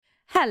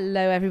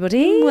Hello,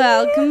 everybody.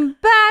 Welcome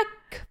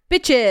back,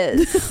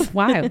 bitches.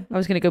 Wow, I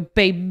was going to go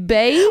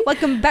baby.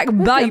 Welcome back,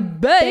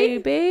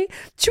 baby.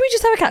 Should we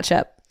just have a catch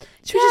up?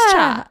 Should we just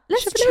chat?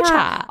 Let's Should we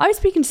chat. I was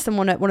speaking to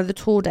someone at one of the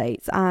tour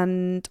dates,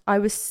 and I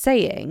was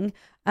saying,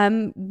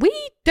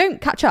 we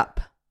don't catch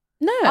up.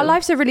 No, our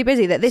lives are really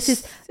busy. That this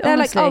is. They're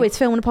honestly. like, oh, it's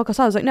filming a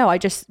podcast. I was like, no,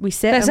 we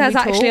sit. That's and we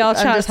actually talk our and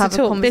chance just to have a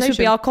talk. This would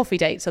be conversation. our coffee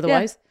dates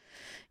otherwise.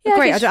 Yeah,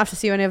 great. I I don't have to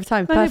see you any other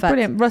time. Oh, yeah, Perfect.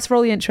 brilliant. Russ,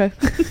 roll the intro.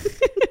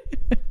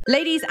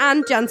 Ladies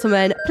and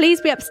gentlemen, please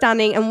be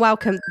upstanding and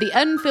welcome. The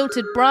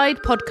Unfiltered Bride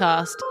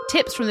podcast.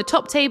 Tips from the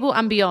top table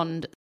and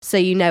beyond. So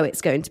you know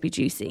it's going to be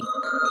juicy.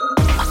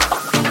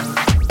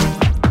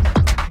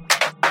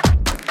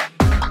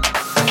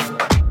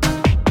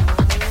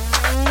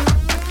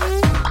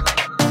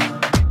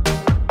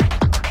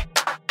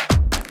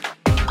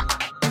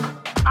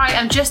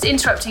 I'm just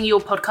interrupting your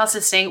podcast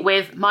listening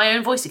with my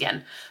own voice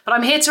again. But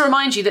I'm here to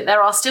remind you that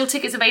there are still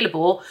tickets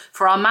available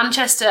for our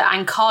Manchester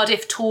and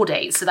Cardiff tour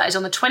dates. So that is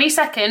on the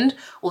 22nd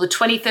or the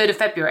 23rd of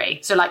February.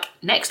 So like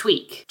next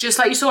week. Just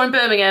like you saw in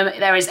Birmingham,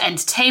 there is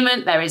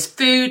entertainment, there is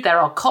food, there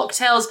are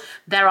cocktails,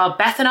 there are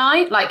Beth and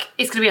I. Like,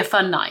 it's going to be a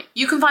fun night.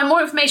 You can find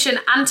more information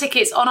and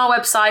tickets on our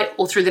website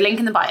or through the link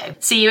in the bio.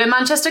 See you in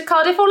Manchester,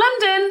 Cardiff or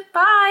London.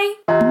 Bye.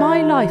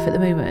 My life at the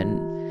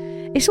moment,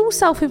 it's all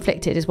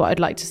self-inflicted is what I'd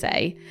like to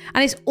say.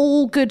 And it's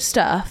all good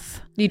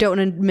stuff. You don't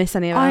want to miss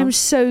any of it. I'm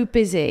so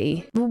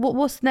busy.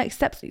 What's the next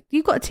steps?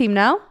 You've got a team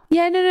now.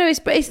 Yeah, no. It's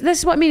this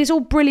is what I mean. It's all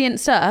brilliant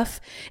stuff.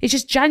 It's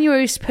just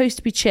January is supposed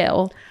to be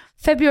chill.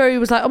 February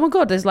was like, oh my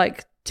God, there's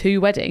like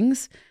 2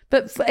 weddings.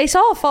 But it's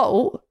our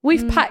fault.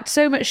 We've packed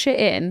so much shit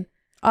in.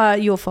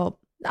 Your fault.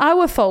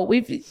 Our fault.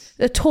 We've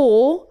a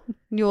tour.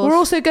 Yours. We're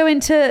also going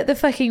to the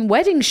fucking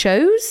wedding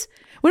shows.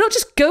 We're not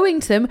just going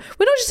to them.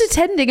 We're not just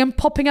attending and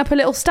popping up a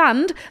little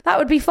stand. That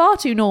would be far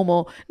too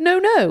normal.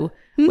 No.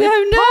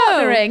 We're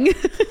partnering.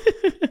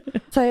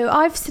 So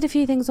I've said a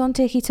few things on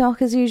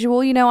TikTok as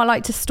usual. You know, I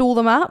like to stall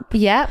them up.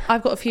 Yeah,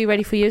 I've got a few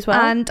ready for you as well.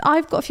 And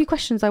I've got a few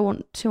questions I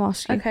want to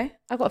ask you. Okay.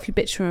 I've got a few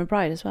bits from a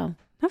bride as well.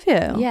 Have you?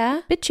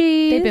 Yeah.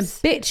 Bitches. They've been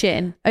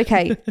bitching.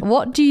 Okay,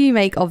 what do you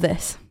make of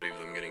this? Of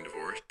them getting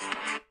divorced.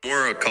 The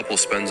more a couple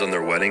spends on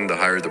their wedding, the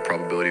higher the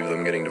probability of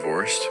them getting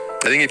divorced.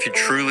 I think if you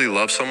truly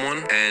love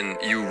someone and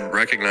you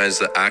recognize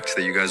the act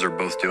that you guys are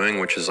both doing,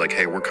 which is like,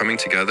 hey, we're coming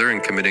together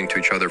and committing to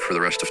each other for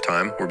the rest of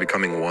time, we're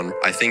becoming one.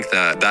 I think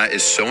that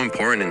is so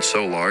important and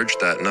so large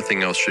that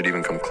nothing else should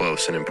even come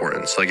close in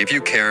importance. Like if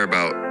you care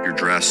about your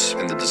dress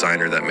and the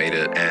designer that made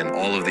it and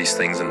all of these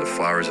things and the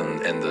flowers and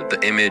the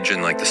image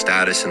and like the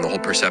status and the whole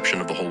perception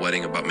of the whole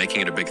wedding about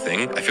making it a big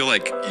thing, I feel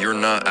like you're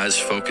not as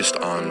focused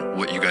on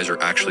what you guys are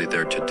actually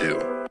there to do.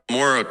 The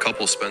more a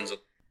couple spends.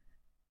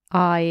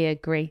 I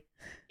agree.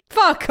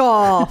 Fuck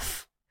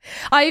off.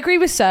 I agree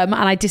with some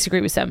and I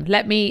disagree with some.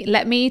 Let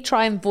me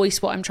try and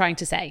voice what I'm trying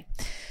to say.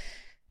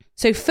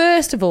 So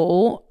first of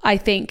all, I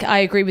think I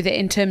agree with it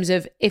in terms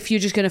of if you're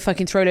just going to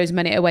fucking throw loads of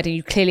money at a wedding,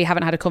 you clearly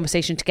haven't had a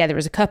conversation together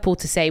as a couple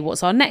to say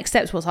what's our next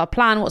steps, what's our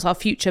plan, what's our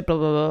future, blah,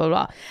 blah, blah, blah,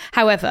 blah.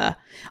 However,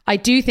 I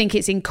do think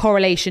it's in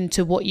correlation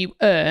to what you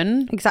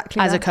earn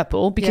Exactly as that. a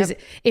couple, because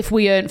if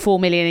we earned 4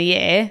 million a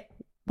year,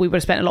 we would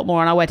have spent a lot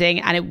more on our wedding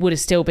and it would have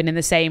still been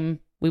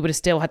we would have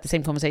still had the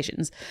same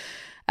conversations.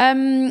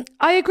 I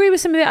agree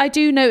with some of it. I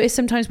do notice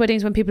sometimes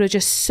weddings when people are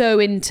just so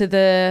into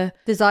the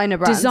Designer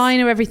brands.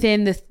 designer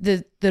everything,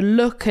 the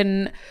look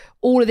and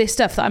all of this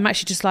stuff that I'm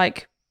actually just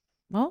like,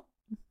 what?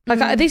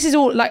 Like this is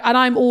all like, and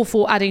I'm all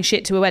for adding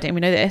shit to a wedding. We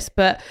know this,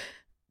 but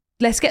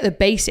let's get the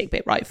basic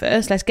bit right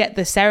first. Let's get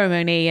the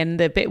ceremony and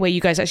the bit where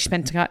you guys actually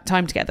spend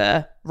time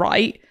together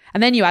right,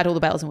 and then you add all the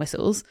bells and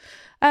whistles.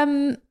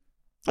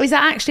 Is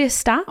that actually a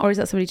stat or is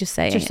that somebody just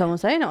saying Just it? someone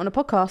saying it on a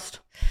podcast.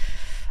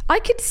 I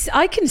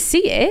can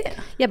see it.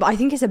 Yeah, but I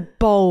think it's a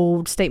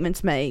bold statement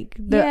to make.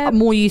 The Yeah.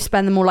 more you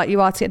spend, the more likely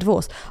you are to get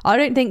divorced. I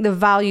don't think the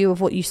value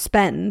of what you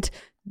spend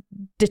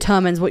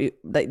determines what you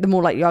like. The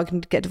more likely you are to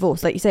get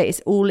divorced. Like you say,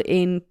 it's all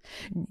in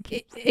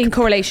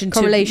correlation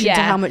to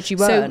how much you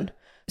earn.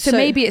 So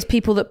maybe it's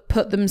people that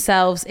put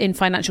themselves in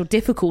financial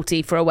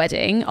difficulty for a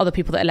wedding are the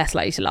people that are less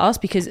likely to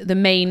last, because the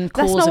main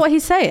cause That's not what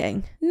he's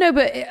saying. No,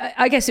 but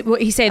I guess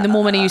what he's saying, the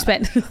more money you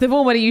spend, the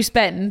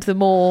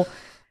more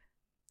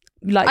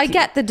like I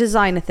get the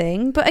designer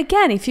thing, but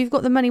again, if you've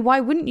got the money, why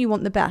wouldn't you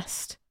want the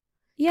best?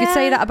 Yeah. You could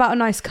say that about a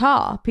nice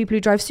car, people who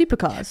drive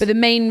supercars. But the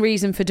main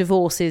reason for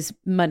divorce is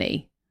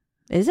money.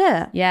 Is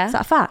it? Yeah. Is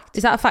that a fact?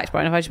 Is that a fact,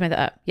 Brian? Have I just made that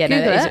up? Yeah,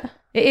 Google no, it.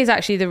 It is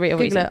actually the real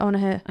Google reason. it. I want to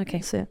hear.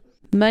 Okay. See it.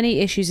 Money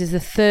issues is the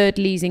third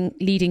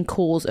leading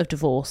cause of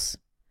divorce.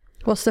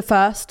 What's the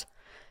first?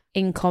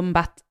 Go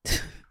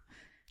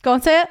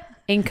on, say it.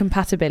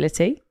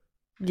 Incompatibility.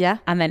 Yeah.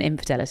 And then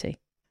infidelity.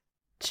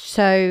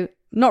 So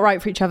not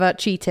right for each other,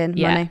 cheating,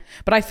 Yeah. money.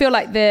 But I feel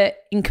like the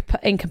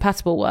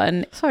incompatible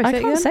one, Sorry, I say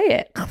it can't again. say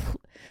it.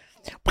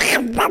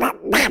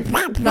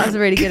 That was a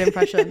really good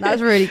impression. That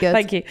was really good.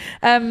 Thank you.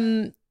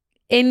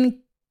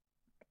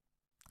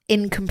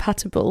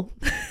 Incompatible.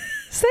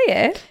 Say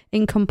it.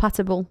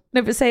 Incompatible.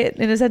 No, but say it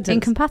in a sentence.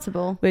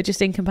 Incompatible. We're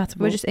just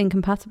incompatible. We're just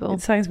incompatible.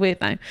 It sounds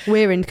weird now.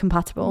 We're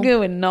incompatible. No,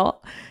 we're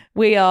not.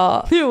 We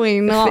are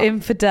We're not.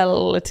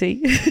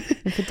 infidelity.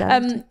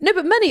 Infidelity. No,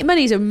 but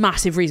money is a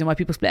massive reason why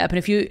people split up. And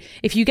if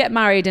you get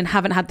married and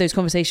haven't had those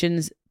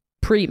conversations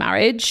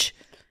pre-marriage,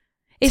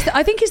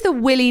 I think it's the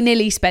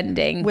willy-nilly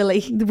spending.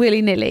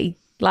 Willy-nilly.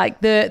 Like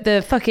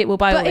the fuck it, we'll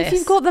buy all But this. if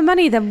you've got the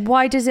money, then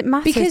why does it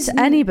matter to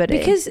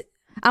anybody?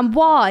 And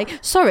why?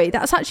 Sorry,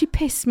 that's actually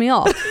pissed me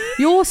off.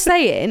 You're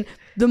saying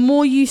the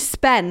more you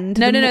spend.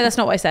 No, that's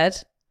not what I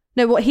said.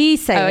 No, what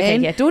he's saying. Oh, okay,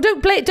 yeah.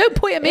 Don't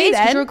point at me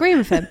Because then. you're agreeing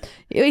with him.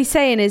 What he's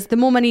saying is the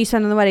more money you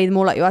spend on the wedding, the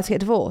more likely you are to get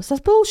divorced. That's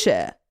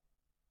bullshit.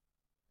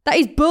 That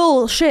is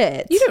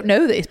bullshit. You don't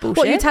know that it's bullshit.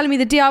 What, you're telling me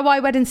the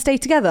DIY weddings stay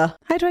together?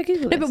 How do I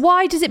Google this? No, but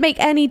why does it make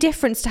any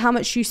difference to how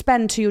much you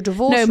spend to your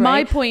divorce No, rate?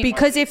 my point-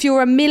 Because if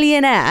you're a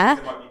millionaire...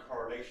 There might be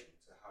correlation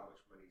to how much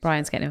money.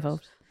 Brian's getting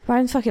involved.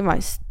 Brian's fucking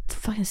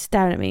fucking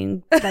staring at me.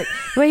 And, like,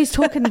 the way he's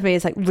talking to me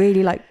is like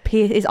really like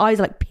his eyes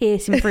are like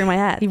piercing through my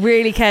head. He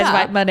really cares But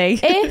about money.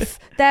 If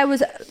there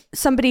was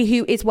somebody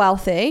who is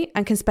wealthy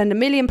and can spend £1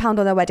 million on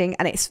their wedding,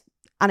 and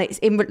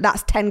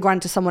that's 10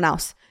 grand to someone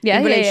else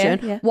in relation,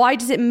 yeah. why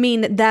does it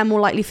mean that they're more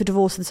likely for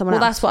divorce than someone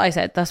Well, else? that's what I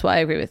said. That's what I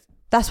agree with.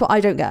 That's what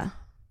I don't get.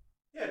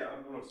 Yeah, no,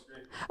 I'm not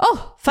disagreeing.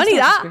 Oh, funny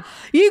Let's not that.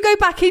 You go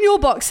back in your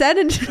box then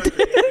and I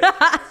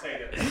say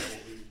that people who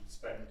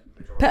spend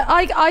the majority But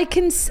I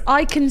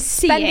can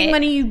see spending it.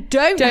 money you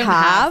don't have.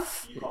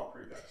 have. you can't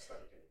prove that study.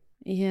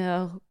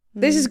 Yeah.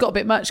 This has got a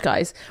bit much,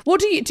 guys. What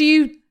do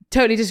you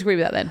totally disagree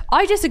with that then?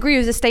 I disagree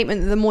with the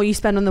statement that the more you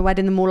spend on the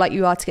wedding, the more likely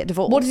you are to get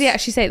divorced. What does he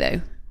actually say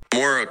though? The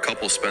more a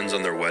couple spends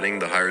on their wedding,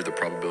 the higher the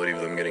probability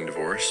of them getting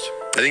divorced.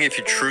 I think if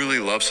you truly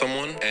love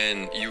someone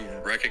and you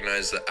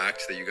recognize the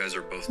act that you guys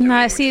are both doing, No,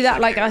 I which see is that,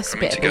 like, hey, I we're spit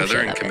coming together bullshit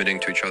and at it. committing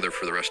to each other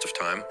for the rest of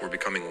time, we're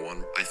becoming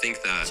one. I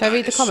think that Shall I that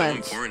read the is so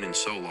comments? important and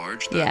so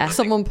large that Yeah. nothing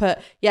Someone put,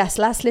 yes,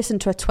 let's listen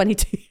to a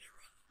 22.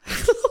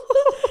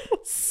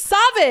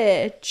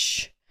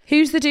 Savage.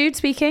 Who's the dude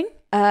speaking?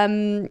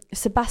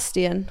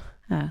 Sebastian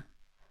Ah.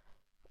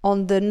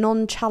 on the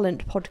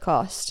Non-Challenge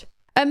podcast.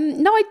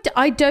 No,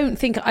 I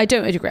don't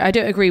agree. I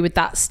don't agree with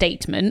that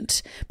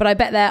statement, but I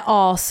bet there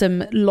are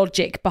some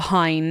logic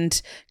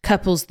behind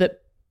couples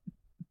that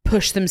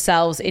push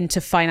themselves into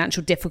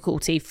financial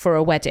difficulty for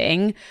a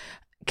wedding,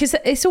 because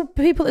it's all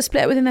people that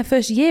split up within their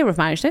first year of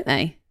marriage, don't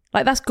they?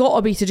 Like that's got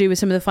to be to do with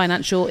some of the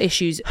financial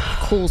issues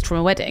caused from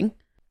a wedding.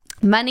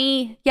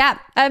 Money. Yeah.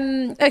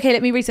 Okay,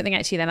 let me read something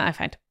actually then that I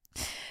found.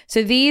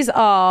 So these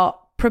are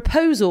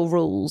proposal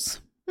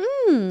rules.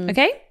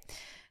 Okay.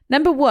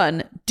 Number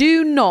 1,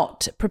 do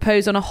not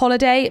propose on a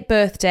holiday,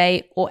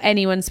 birthday, or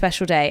anyone's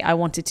special day. I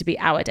want it to be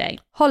our day.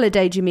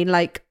 Holiday, do you mean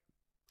like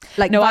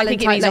No, I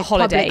think it means like a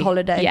holiday. public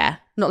holiday? Yeah.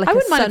 Not like I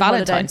wouldn't mind a sun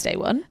holiday. Valentine's Day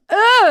one.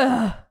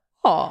 Ugh.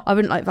 Oh, I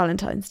wouldn't like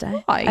Valentine's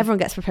Day. Why? Everyone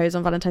gets proposed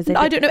on Valentine's Day.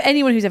 I don't know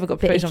anyone who's ever got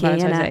Bit proposed on icky,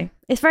 Valentine's innit? Day.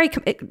 It's very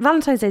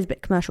Valentine's Day is a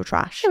bit commercial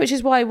trash. Yeah, which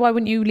is why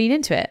wouldn't you lean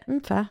into it?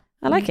 Fair.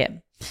 I like it.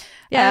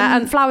 Yeah,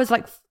 and flowers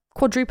like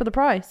quadruple the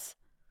price.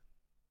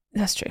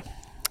 That's true.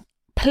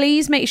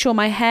 Please make sure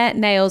my hair,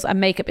 nails, and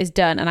makeup is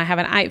done, and I have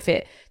an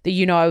outfit that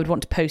you know I would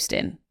want to post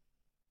in.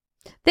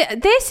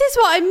 This is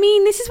what I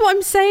mean. This is what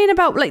I'm saying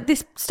about like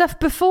this stuff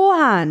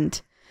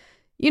beforehand.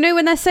 You know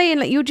when they're saying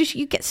like you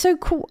get so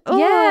cool.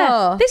 Yeah,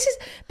 Ugh. this is.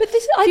 If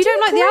you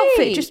don't like the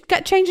outfit, just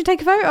get changed and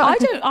take a photo. I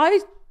don't.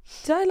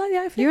 Do I like the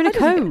outfit? You're in a I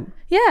don't think- coat.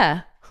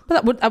 Yeah,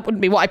 but that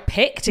wouldn't be what I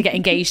pick to get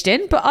engaged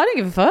in. But I don't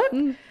give a fuck.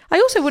 I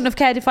also wouldn't have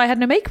cared if I had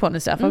no makeup on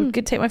and stuff. I would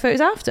take my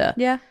photos after.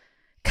 Yeah.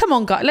 Come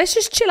on, guys, let's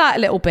just chill out a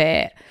little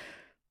bit.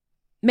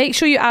 Make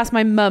sure you ask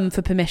my mum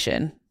for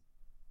permission.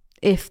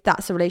 If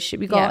that's a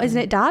relationship you got, Yeah.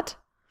 isn't it, Dad?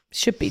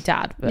 Should be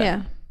dad, but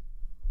Yeah.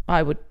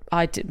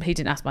 he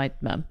didn't ask my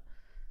mum.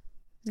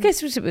 I guess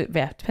depends on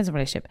the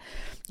relationship.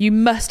 You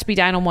must be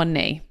down on one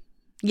knee.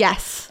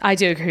 Yes. I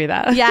do agree with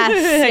that. Yes.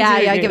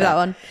 I I give it that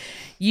one.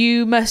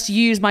 You must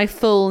use my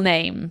full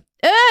name.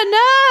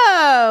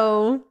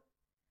 No.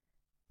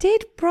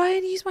 Did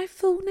Brian use my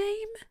full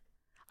name?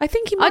 I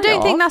think he might I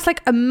don't think have. that's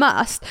like a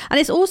must, and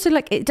it's also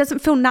like it doesn't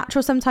feel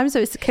natural sometimes. So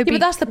it could Yeah, be.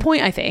 but that's the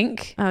point, I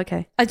think. Oh,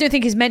 okay. I don't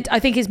think it's meant. I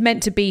think it's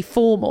meant to be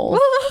formal.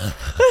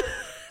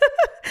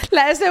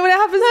 Let us know when it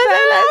happens.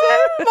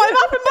 Might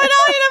happen by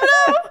now. You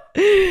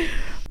never know.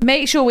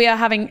 Make sure we are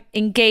having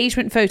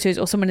engagement photos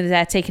or someone is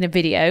there taking a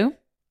video.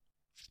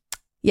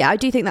 Yeah, I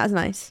do think that's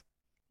nice.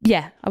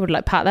 Yeah, I would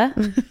like Pat there.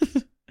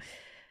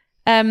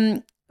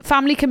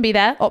 Family can be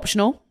there,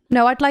 optional.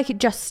 No, I'd like it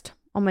just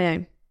on my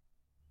own.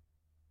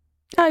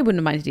 I wouldn't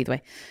have minded either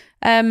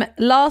way.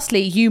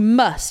 Lastly, you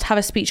must have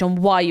a speech on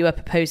why you are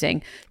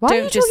proposing. Why are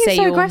Don't you just talking say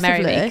so you'll marry me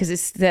aggressively? because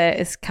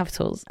it's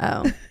capitals.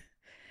 Oh.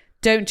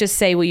 Don't just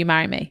say will you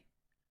marry me.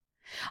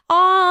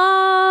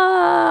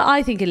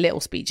 I think a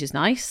little speech is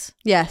nice.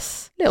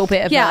 Yes. Little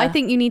bit of I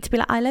think you need to be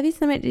like, I love you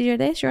so much. You're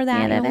this, you're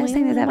that. Yeah, the best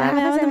thing that's ever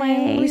happened to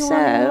me. So,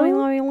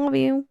 I love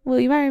you. will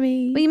you marry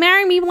me? Will you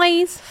marry me,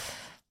 please?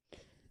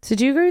 So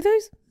do you agree with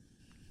those?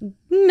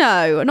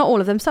 No, not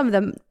all of them. Some of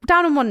them.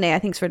 Down on one knee, I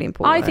think is really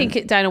important. I think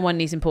it down on one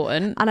knee is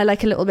important. And I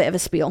like a little bit of a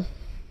spiel.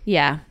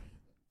 Yeah.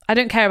 I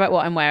don't care about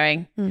what I'm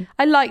wearing.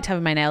 I liked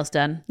having my nails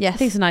done. Yes. I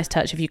think it's a nice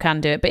touch if you can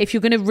do it. But if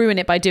you're going to ruin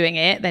it by doing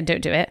it, then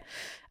don't do it.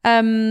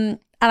 And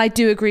I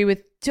do agree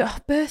with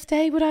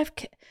birthday.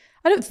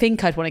 I don't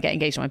think I'd want to get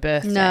engaged on my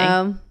birthday.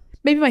 No.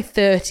 Maybe my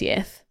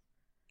 30th.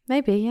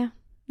 Maybe, yeah.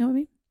 Know what I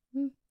mean?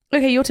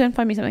 Okay, your turn.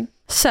 Find me something.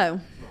 So,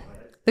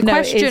 the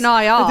question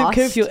I asked... I don't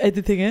care if you're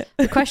editing it.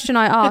 The question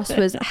I asked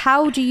was,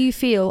 how do you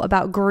feel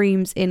about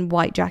grooms in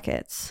white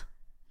jackets?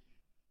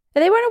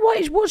 Are they wearing a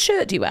white... What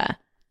shirt do you wear?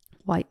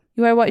 White.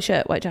 You wear a white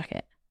shirt, white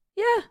jacket?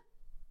 Yeah.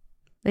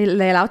 They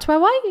allowed to wear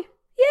white?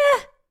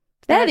 Yeah.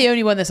 They're the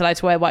only one that's allowed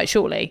to wear white,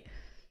 surely.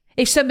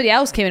 If somebody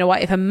else came in a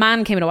white, if a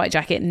man came in a white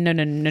jacket, no.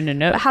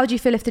 But how do you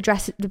feel if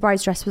the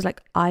bride's dress was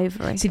like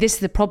ivory? See, this is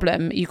the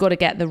problem. You've got to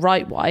get the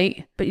right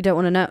white. But you don't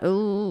want to know.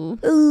 Ooh.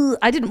 Ooh,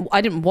 I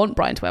didn't want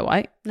Brian to wear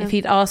white. No. If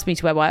he'd asked me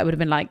to wear white, I would have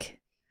been like,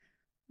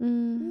 Yeah,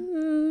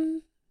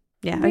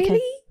 really?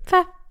 okay.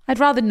 Fair. I'd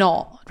rather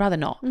not.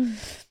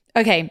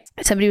 Okay,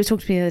 somebody was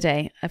talking to me the other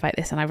day about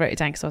this and I wrote it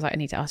down because I was like, I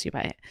need to ask you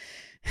about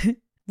it.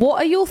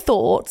 What are your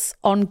thoughts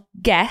on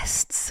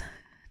guests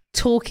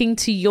talking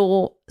to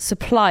your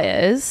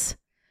suppliers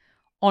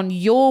on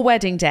your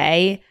wedding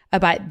day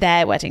about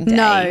their wedding day?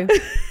 No.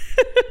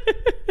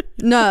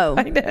 No.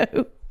 I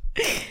know.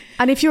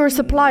 And if you're a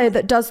supplier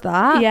that does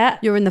that, Yeah.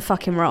 you're in the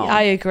fucking wrong.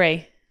 I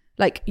agree.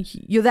 Like,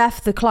 you're there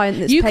for the client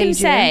that's You paid can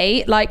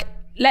say, like,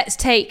 let's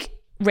take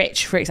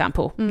Rich, for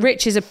example.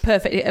 Rich is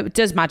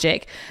does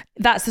magic.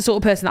 That's the sort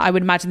of person that I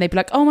would imagine they'd be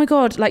like, oh my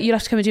God, like, you'll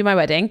have to come and do my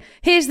wedding.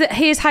 Here's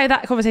how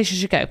that conversation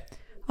should go.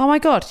 Oh my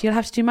God, you'll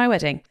have to do my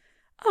wedding.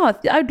 Oh,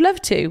 I'd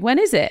love to. When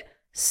is it?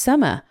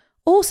 Summer.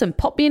 Awesome.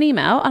 Pop me an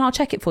email and I'll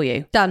check it for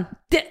you. Done.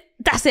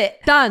 That's it.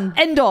 Done.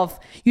 End of.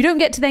 You don't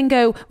get to then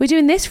go, we're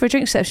doing this for a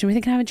drink reception. We're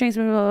thinking of having drinks.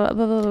 Blah, blah,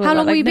 blah, blah, blah. How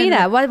long will Like, you be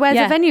no. there? Where's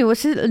Yeah. the venue?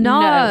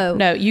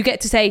 No. You get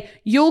to say,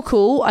 you're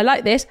cool. I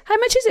like this. How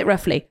much is it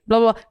roughly? Blah,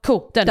 blah, blah.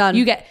 Cool. Done.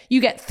 You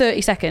get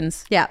 30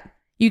 seconds. Yeah.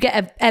 You get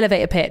an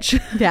elevator pitch.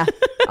 Yeah.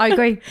 I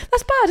agree.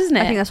 That's bad, isn't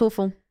it? I think that's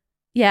awful.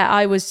 Yeah,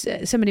 I was,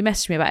 somebody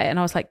messaged me about it and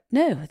I was like,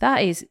 no,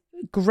 that is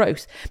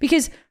gross.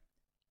 Because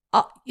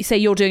you say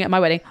you're doing it at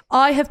my wedding.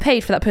 I have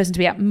paid for that person to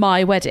be at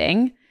my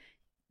wedding,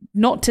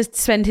 not to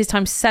spend his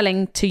time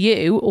selling to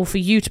you or for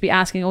you to be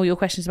asking all your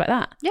questions about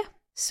that. Yeah.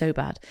 So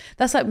bad.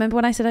 That's like, remember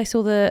when I said I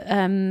saw the,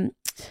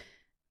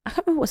 I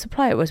can't remember what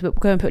supplier it was, but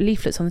go and put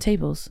leaflets on the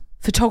tables.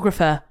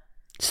 Photographer.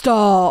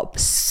 Stop.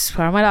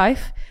 Swear on my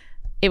life.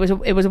 It was a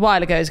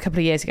while ago. It was a couple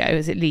of years ago.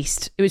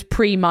 It was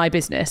pre my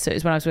business. So it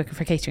was when I was working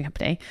for a catering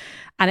company.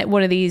 And at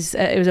one of these,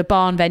 it was a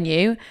barn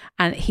venue.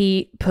 And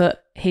he put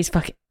his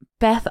fucking...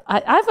 Beth,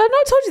 I've not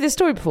told you this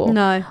story before.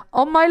 No.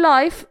 On my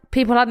life,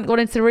 people hadn't gone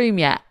into the room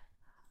yet.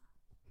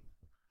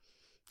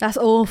 That's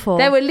awful.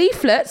 There were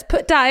leaflets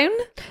put down.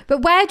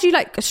 But where do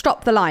you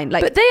stop the line?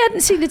 But they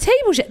hadn't seen the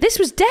tables yet. This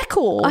was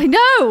decor. I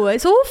know,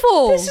 it's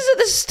awful. This is at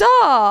the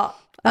start.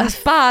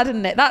 That's bad,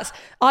 isn't it?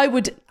 I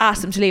would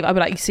ask them to leave. I'd be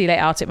like, see you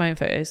later, I'll take my own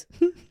photos.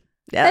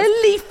 Yes.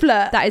 A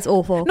leaflet. That is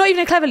awful. Not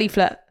even a clever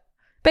leaflet.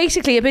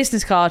 Basically a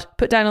business card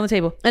put down on the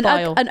table. An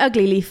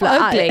ugly leaflet.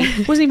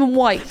 Ugly. Wasn't even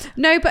white.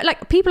 No,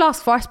 but people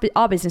ask for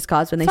our business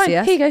cards when they Fine, see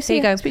us. here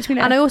you go, speak to me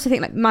later. And I also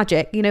think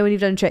magic, when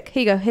you've done a trick,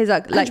 here you go, here's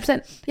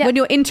 100%. Yeah. when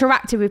you're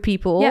interactive with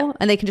people Yeah.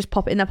 and they can just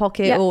pop it in their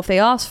pocket Yeah. or if they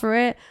ask for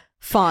it,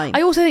 fine.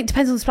 I also think it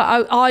depends on the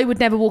supply. I would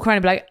never walk around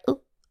and be like,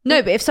 oh.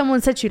 No, but if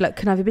someone said to you,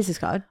 can I have your business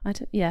card?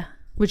 Yeah.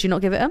 Would you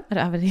not give it them? I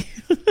don't have any.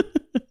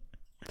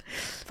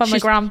 Find my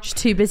gram. She's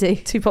too busy.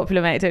 Too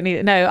popular, mate. I don't need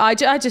it. No, I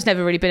just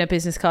never really been a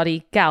business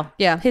cardy gal.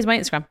 Yeah. Here's my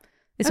Instagram.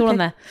 It's all on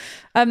there.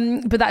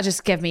 But that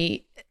just gave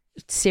me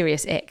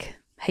serious ick.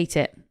 Hate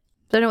it.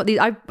 Don't know what these...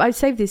 I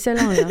saved these so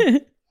long ago.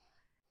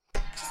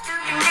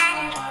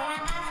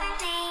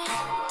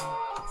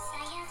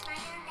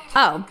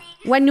 Oh,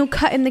 when you're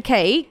cutting the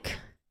cake...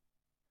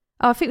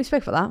 Oh, I think we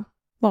spoke about that.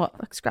 What?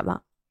 I can scrap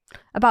that.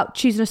 About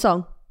choosing a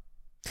song.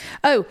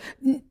 Oh,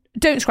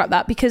 don't scrap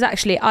that because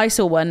actually I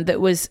saw one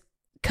that was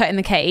cutting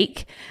the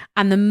cake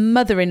and the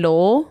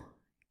mother-in-law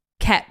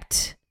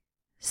kept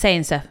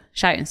saying stuff,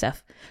 shouting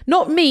stuff.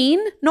 Not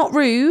mean, not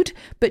rude,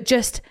 but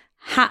just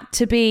had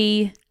to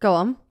be Go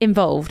on.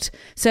 involved.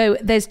 So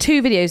there's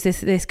 2 videos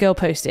this girl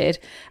posted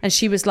and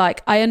she was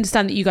like, I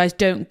understand that you guys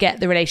don't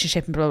get the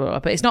relationship and blah, blah, blah,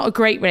 but it's not a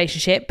great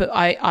relationship, but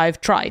I've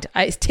tried.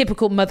 It's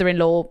typical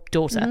mother-in-law,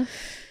 daughter. Mm-hmm.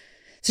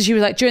 So she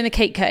was like, during the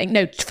cake cutting,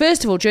 no,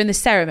 first of all, during the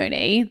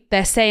ceremony,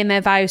 they're saying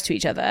their vows to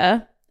each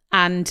other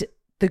and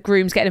the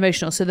groom's getting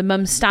emotional. So the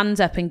mum stands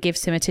up and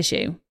gives him a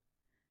tissue.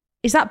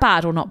 Is that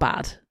bad or not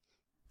bad?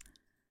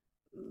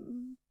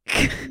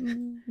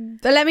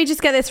 But let me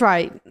just get this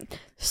right.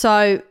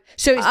 So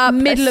it's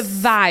middle of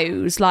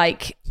vows,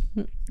 like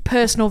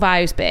personal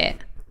vows bit.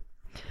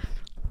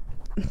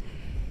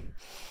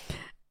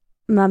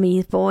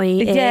 Mummy's boy.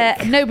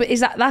 Yeah, no, but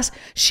that's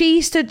she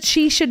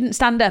shouldn't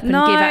stand up and give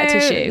out a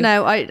tissue.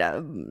 No,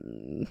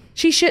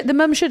 the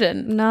mum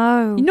shouldn't.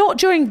 No. Not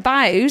during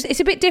vows.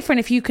 It's a bit different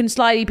if you can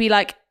slightly be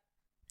like,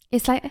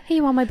 It's like, here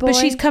you are, my boy. But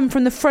she's come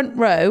from the front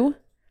row,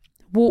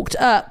 walked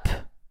up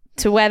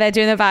to where they're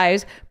doing the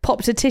vows,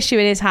 popped a tissue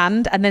in his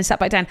hand, and then sat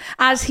back down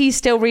as he's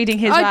still reading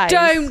his vows. I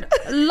don't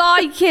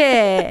like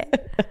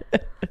it.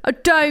 I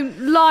don't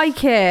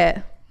like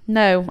it.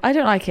 No, I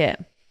don't like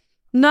it.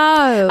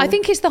 No. I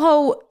think it's the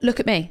whole, look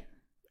at me.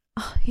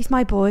 Oh, he's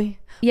my boy.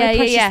 Yeah, my yeah,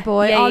 precious yeah.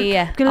 boy.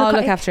 Yeah. I'll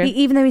look after him.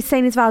 Even though he's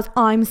saying his vows,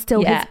 I'm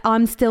still Yeah. the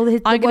I'm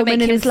woman going to make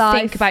in him his life.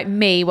 think about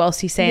me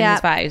whilst he's saying his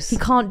vows. He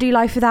can't do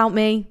life without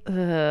me.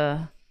 Ugh.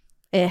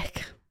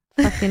 Ick.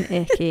 Fucking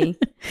icky.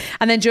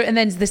 And then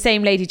the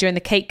same lady during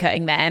the cake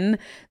cutting, then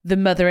the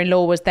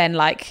mother-in-law was then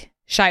like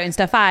shouting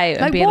stuff out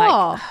and Like being what?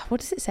 like, what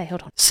does it say?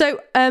 Hold on. So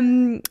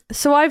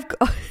I've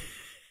got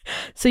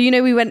so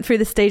we went through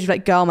the stage of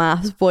like girl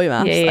maths, boy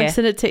maths. Yeah. I've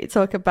seen a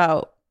TikTok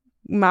about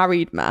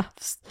married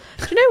maths.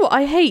 Do you know what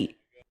I hate?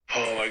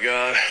 Oh my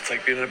god, it's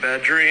like being in a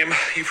bad dream.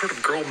 You've heard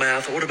of girl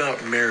math. What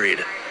about married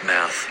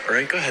math? All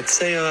right, go ahead.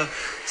 Say what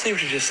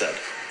you just said.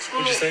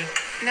 What'd you say?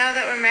 Now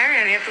that we're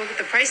married, you have to look at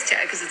the price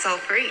tag because it's all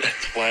free.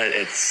 Why?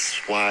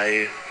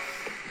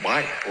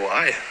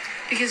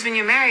 Because when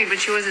you're married,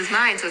 what yours is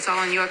mine, so it's all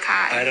on your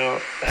card.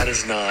 That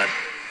is not,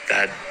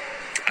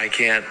 I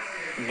can't,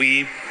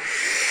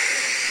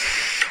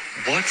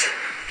 what?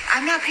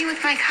 I'm not paying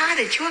with my card.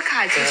 It's your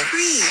card, so it's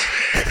free.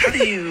 How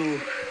do you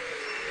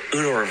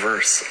Uno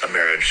reverse a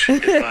marriage?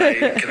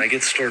 Can I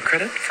get store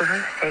credit for her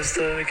if I was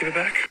to give it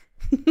back?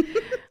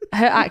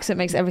 Her accent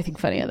makes everything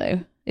funnier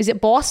though. Is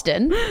it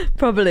Boston?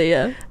 Probably,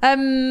 yeah. I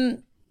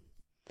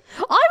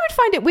would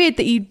find it weird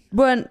that you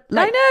weren't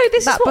like I know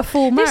this that is what,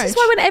 before marriage. This is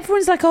why when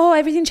everyone's like, "Oh,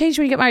 everything changed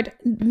when you get married,"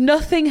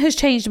 nothing has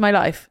changed in my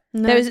life.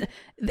 No. There is,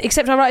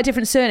 except I write a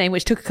different surname,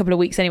 which took a couple of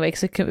weeks anyway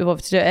because I couldn't be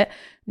bothered to do it.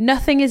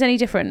 Nothing is any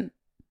different.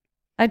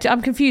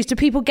 I'm confused. Do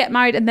people get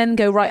married and then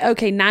go, right,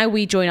 okay, now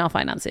we join our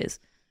finances?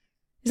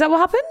 Is that what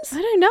happens?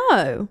 I don't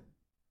know.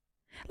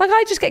 Like,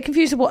 I just get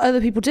confused with what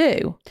other people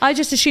do. I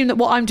just assume that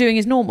what I'm doing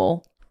is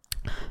normal.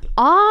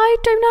 I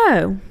don't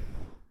know.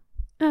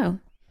 Oh.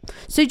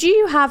 So do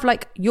you have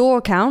like your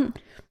account,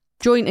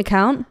 joint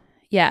account,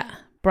 Yeah.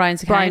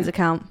 Brian's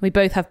account. We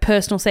both have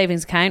personal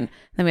savings account.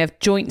 Then we have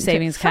joint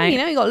savings account. You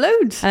know, you got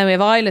loads. And then we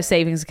have Isla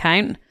savings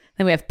account.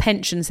 Then we have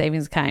pension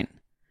savings account.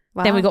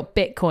 Wow. Then we got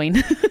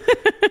Bitcoin.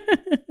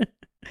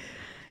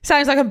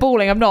 Sounds like I'm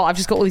balling. I'm not. I've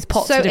just got all these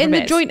pots. So of different in the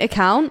bits. joint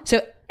account,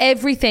 So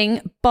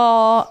everything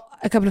bar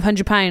a couple of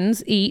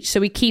 £100 each.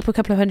 So we keep a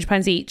couple of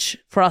 £100 each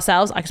for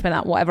ourselves. I can spend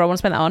that whatever I want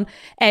to spend that on.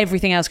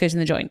 Everything else goes in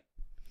the joint.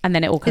 And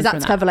then it all comes is that from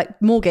to that. cover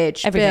like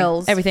mortgage, Everything.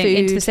 bills, Everything food?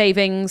 into the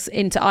savings,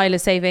 into Isla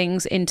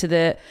savings, into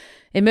the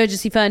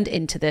emergency fund,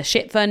 into the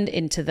shit fund,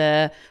 into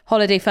the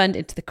holiday fund,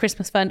 into the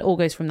Christmas fund. All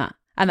goes from that.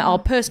 And our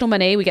personal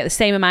money, we get the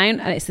same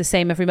amount and it's the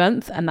same every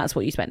month. And that's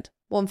what you spend.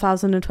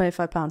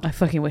 £1,025. I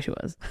fucking wish it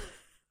was.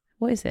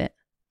 What is it?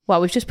 Well,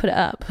 we've just put it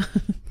up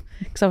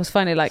because I was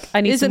finally like,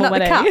 I need Isn't some more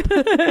money.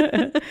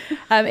 that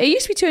the It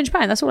used to be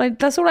 £200.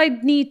 That's all I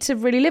need to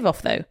really live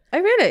off, though. Oh,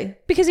 really?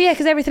 Because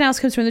everything else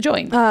comes from the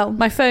joint. Oh.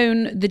 My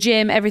phone, the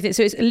gym, everything.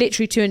 So it's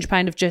literally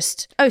 £200 of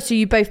just. Oh, so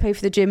you both pay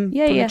for the gym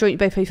Yeah, from yeah. the joint, you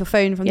both pay for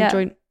phone from Yeah. the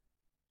joint.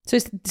 So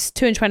it's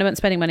 £200 a month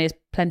spending money is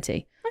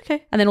plenty.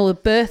 Okay. And then all the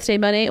birthday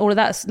money, all of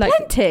that's like.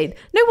 Plenty.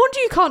 No wonder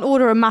you can't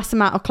order a mass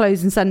amount of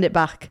clothes and send it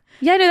back.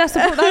 Yeah, no, that's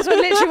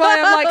literally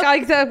why I'm like,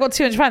 I've got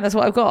 £200. That's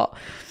what I've got.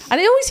 And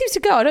it always seems to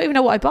go. I don't even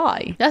know what I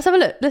buy. Let's have a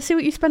look. Let's see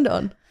what you spend it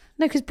on.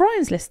 No, because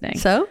Brian's listening.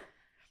 So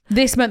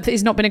This month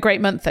has not been a great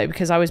month though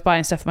because I was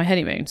buying stuff for my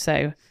honeymoon.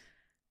 So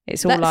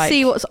it's all let's like.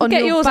 see what's on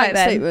Get your yours bank out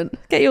then. statement.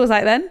 Get yours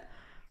out then.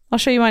 I'll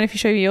show you mine if you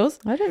show me yours.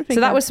 I don't think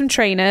So that was some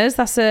trainers.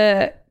 That's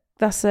a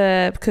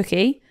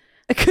cookie.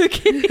 a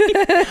cookie.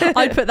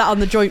 I'd put that on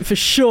the joint for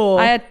sure.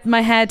 I had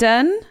my hair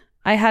done.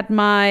 I had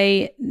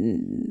my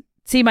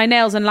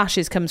nails and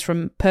lashes comes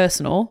from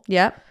personal.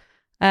 Yeah.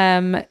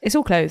 It's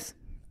all clothes.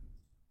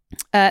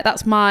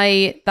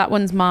 That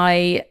one's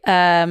my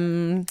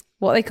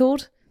what are they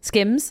called?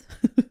 Skims.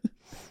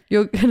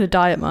 You're gonna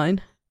die at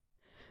mine.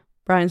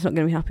 Brian's not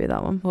gonna be happy with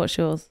that one. What's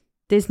yours?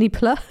 Disney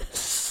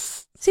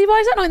Plus. See, why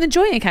is that not in the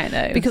joint account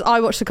though? Because I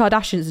watch the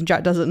Kardashians and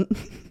Jack doesn't.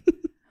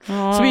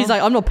 Oh. So he's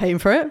like, I'm not paying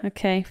for it.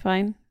 Okay,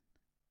 fine.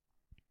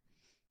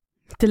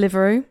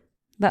 Deliveroo.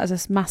 That is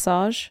a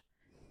massage.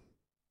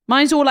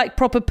 Mine's all like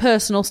proper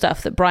personal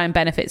stuff that Brian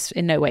benefits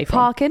in no way from.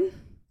 Parking.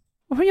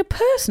 Well, from your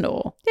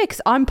personal? Yeah,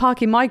 because I'm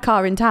parking my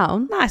car in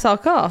town Nice, our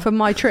car. for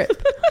my trip.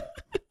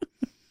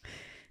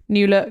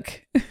 New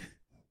look.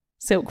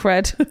 Silk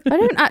red. I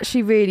don't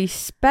actually really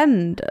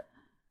spend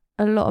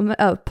a lot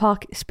of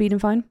park speed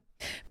and fine.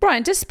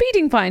 Brian, does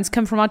speeding fines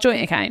come from our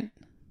joint account?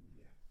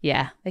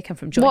 Yeah, they come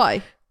from joint.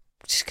 Why?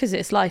 Just because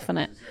it's life on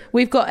it.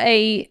 We've got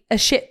a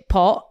shit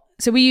pot.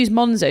 So we use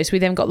Monzo, so we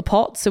then got the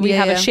pot. So we Yeah,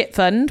 have yeah. a shit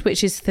fund,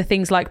 which is for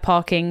things like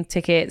parking,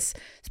 tickets,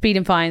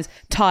 speeding fines,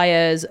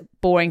 tyres,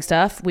 boring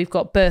stuff. We've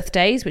got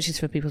birthdays, which is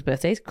for people's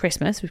birthdays,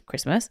 Christmas,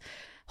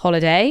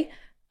 holiday.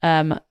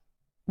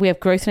 We have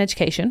growth and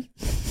education,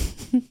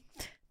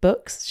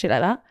 books, shit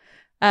like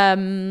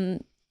that.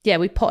 Yeah,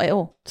 we pot it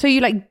all. So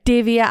you like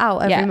divvy it out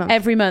every month?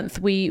 Every month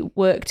we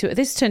work to.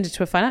 This turned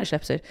into a financial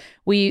episode.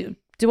 We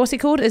what's it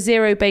called? A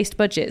zero-based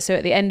budget. So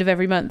at the end of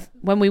every month,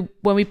 when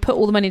we put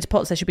all the money into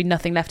pots, there should be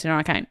nothing left in our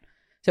account.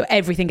 So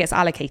everything gets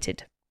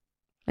allocated.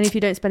 And if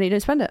you don't spend it, you don't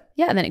spend it.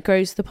 Yeah, and then it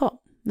grows the pot.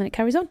 And then it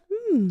carries on.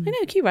 I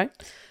know, cute, right?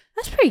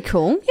 That's pretty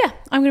cool. Yeah,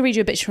 I'm going to read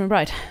you a bitch from a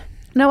bride.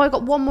 No, I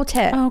got one more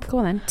tip. Oh, go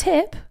on then.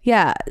 Tip?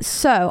 Yeah.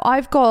 So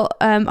I've got,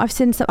 I've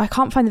seen some, I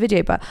can't find the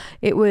video, but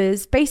it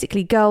was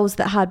basically girls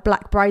that had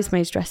black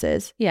bridesmaids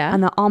dresses. Yeah.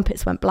 And their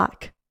armpits went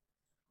black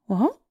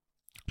What?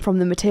 from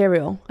the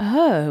material.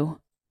 Oh.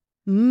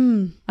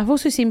 I've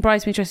also seen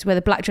bridesmaid dresses where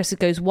the black dress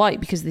goes white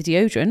because of the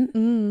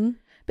deodorant.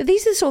 But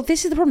this is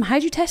the problem. How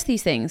do you test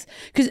these things?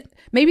 Because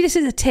maybe this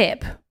is a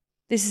tip.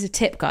 This is a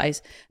tip,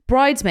 guys.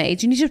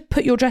 Bridesmaids, you need to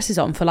put your dresses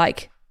on for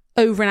like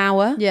over an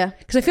hour. Yeah.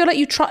 Because I feel like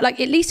you try, like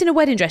at least in a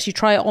wedding dress, you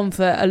try it on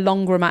for a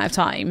longer amount of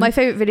time. My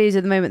favourite videos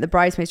at the moment, the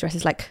bridesmaids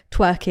dresses like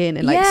twerking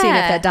and like seeing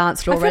if they're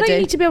danced I feel already. like you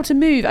need to be able to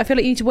move. I feel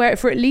like you need to wear it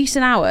for at least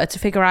an hour to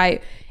figure out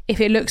if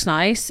it looks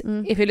nice,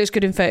 if it looks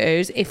good in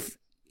photos, if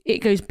it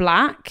goes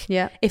black,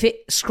 if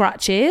it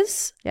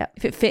scratches,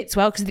 if it fits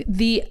well. Because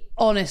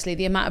honestly,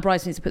 the amount of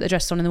bridesmaids that put their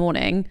dresses on in the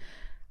morning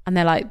and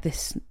they're like,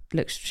 this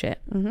looks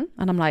shit. And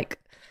I'm like,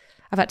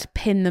 I've had to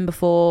pin them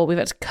before. We've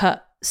had to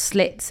cut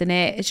slits in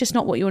it. It's just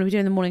not what you want to be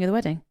doing in the morning of the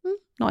wedding.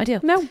 Not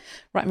ideal. No.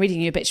 Right, I'm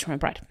reading you a bitch from a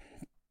bride.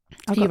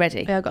 Are you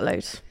ready? Yeah, I got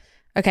loads.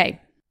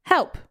 Okay.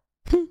 Help.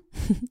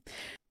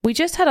 We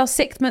just had our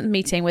 6th month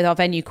meeting with our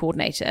venue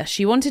coordinator.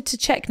 She wanted to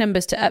check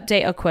numbers to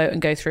update our quote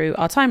and go through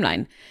our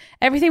timeline.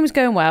 Everything was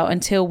going well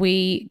until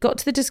we got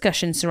to the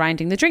discussion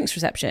surrounding the drinks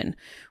reception.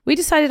 We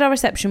decided our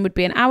reception would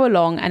be an hour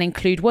long and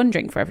include one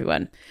drink for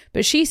everyone.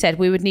 But she said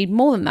we would need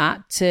more than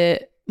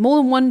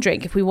one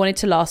drink if we wanted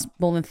to last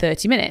more than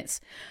 30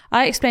 minutes.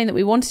 I explained that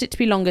we wanted it to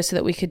be longer so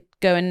that we could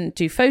go and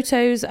do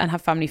photos and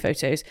have family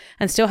photos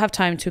and still have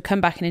time to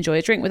come back and enjoy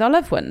a drink with our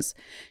loved ones.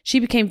 She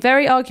became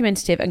very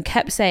argumentative and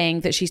kept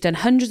saying that she's done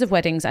hundreds of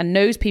weddings and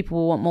knows people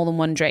will want more than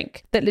one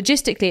drink, that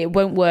logistically it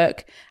won't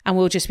work and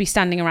we'll just be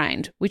standing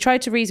around. We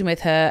tried to reason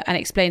with her and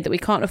explained that we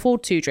can't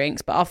afford 2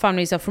 drinks, but our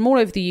families are from all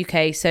over the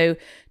UK, so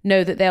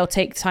know that they'll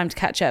take the time to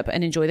catch up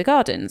and enjoy the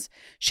gardens.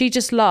 She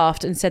just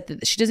laughed and said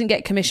that she doesn't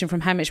get commission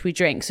from how much we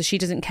drink, so she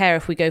doesn't care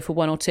if we go for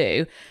 1 or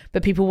 2,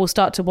 but people will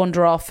start to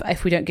wander off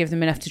if we don't give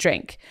them enough to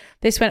drink.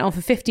 This went on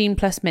for 15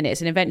 plus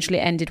minutes and eventually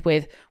ended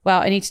with,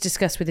 well, I need to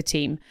discuss with the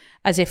team,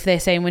 as if they're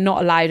saying we're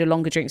not allowed a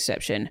longer drink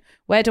reception.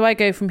 Where do I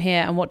go from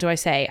here and what do I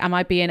say? Am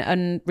I being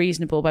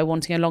unreasonable by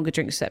wanting a longer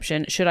drink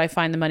reception? Should I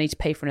find the money to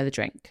pay for another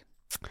drink?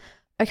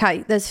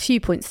 Okay, there's a few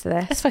points to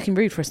this. That's fucking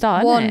rude for a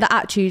start, One, isn't it? that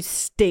actually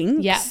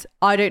stinks. Yeah.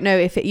 I don't know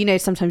if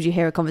it, sometimes you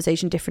hear a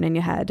conversation different in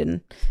your head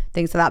and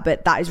things like that,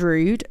 but that is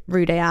rude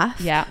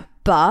AF. Yeah.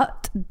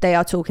 But they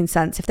are talking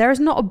sense. If there is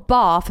not a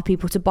bar for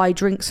people to buy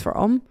drinks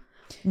from,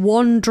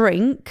 1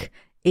 drink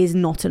is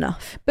not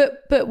enough.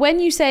 But when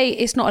you say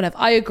it's not enough,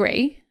 I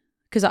agree,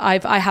 because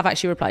I have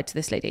actually replied to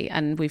this lady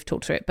and we've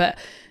talked through it. But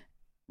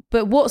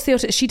what's the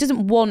alternative? She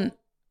doesn't want.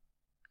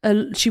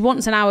 She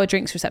wants an hour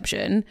drinks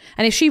reception,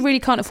 and if she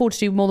really can't afford to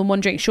do more than 1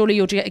 drink, surely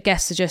your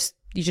guests are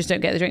you just don't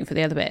get the drink for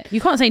the other bit.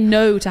 You can't say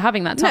no to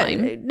having that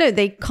time. No,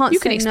 they can't. You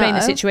can explain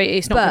the situation.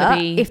 It's not going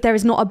to be. If there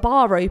is not a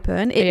bar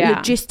open, it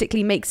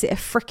logistically makes it a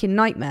freaking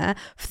nightmare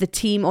for the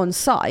team on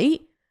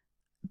site,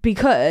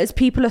 because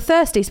people are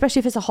thirsty,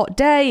 especially if it's a hot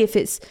day. If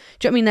it's, do you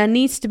know what I mean? There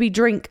needs to be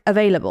drink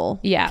available.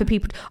 Yeah. For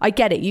people. I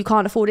get it. You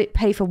can't afford it.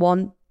 Pay for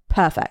 1.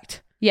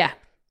 Perfect. Yeah.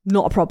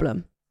 Not a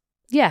problem.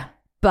 Yeah.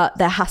 But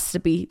there has to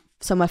be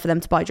somewhere for them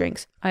to buy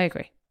drinks. I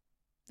agree.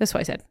 That's what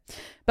I said.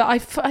 But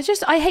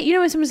I hate,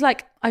 when someone's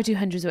like, I do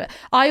hundreds of it.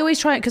 I always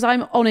try it because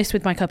I'm honest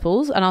with my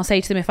couples, and I'll say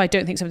to them if I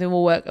don't think something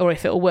will work or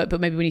if it will work, but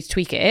maybe we need to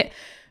tweak it.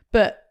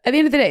 But at the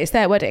end of the day, it's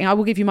their wedding. I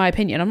will give you my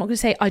opinion. I'm not going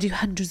to say I do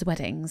hundreds of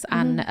weddings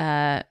and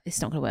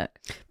it's not going to work.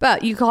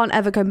 But you can't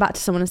ever come back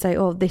to someone and say,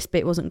 oh, this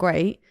bit wasn't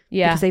great.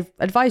 Yeah. Because they've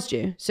advised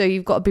you. So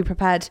you've got to be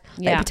prepared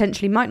that it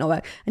potentially might not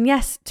work. And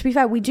yes, to be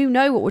fair, we do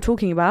know what we're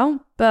talking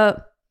about,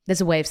 but there's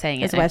a way of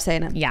saying it. There's a way of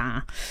saying it.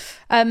 Yeah.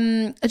 Do you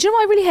know what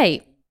I really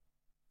hate?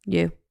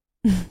 You.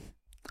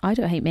 I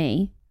don't hate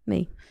me.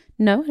 Me.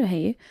 No, I don't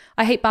hate you.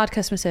 I hate bad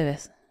customer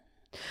service.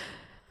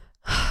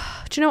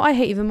 Do you know what I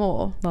hate even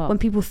more? What? When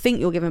people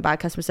think you're giving bad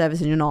customer service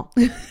and you're not.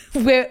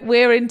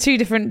 We're in 2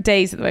 different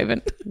days at the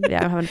moment.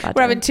 Yeah, I'm having a bad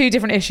We're day. having 2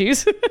 different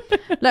issues.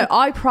 No,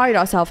 I pride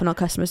ourselves on our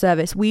customer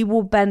service. We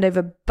will bend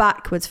over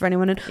backwards for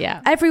anyone. And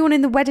everyone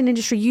in the wedding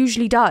industry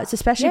usually does,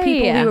 especially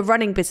people who are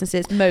running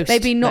businesses.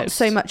 Maybe not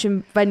so much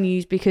in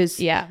venues because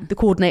the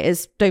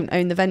coordinators don't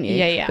own the venue.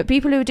 Yeah. But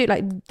people who do,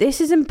 like,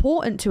 this is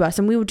important to us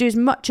and we will do as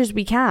much as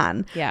we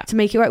can to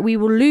make it right. We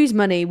will lose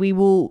money. We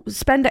will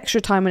spend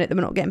extra time on it that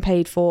we're not getting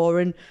paid for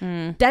and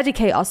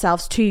dedicate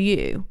ourselves to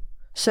you.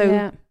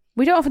 So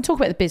we don't often talk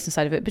about the business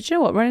side of it, but you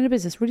know what? Running a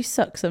business really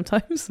sucks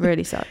sometimes.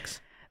 Really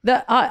sucks.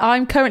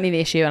 I'm currently the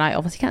issue, and I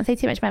obviously can't say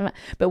too much about it,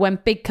 but when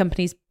big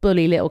companies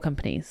bully little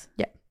companies,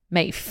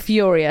 mate,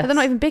 furious. But they're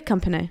not even big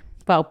company.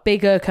 Well,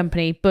 bigger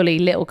company bully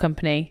little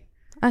company.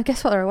 And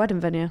guess what? They're a wedding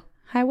venue.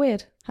 How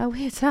weird. How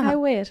weird is that? How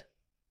weird.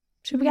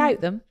 Should we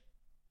out them?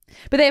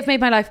 But they have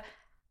made my life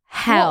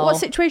hell. What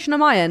situation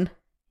am I in?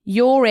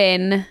 you're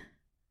in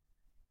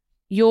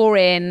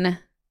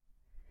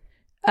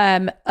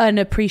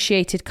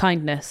unappreciated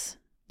kindness.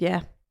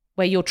 Yeah.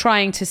 Where you're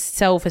trying to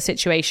solve a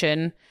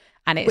situation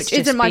and it's which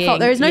isn't my fault.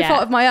 There is no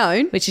fault of my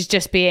own. Which is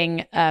just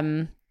being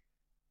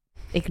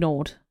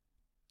ignored.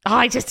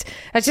 It's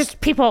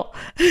just people.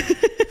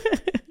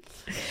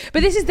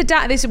 But this is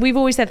this we've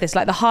always said this,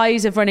 like the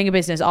highs of running a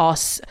business are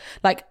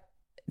like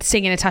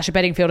singing Natasha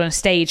Bedingfield on a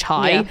stage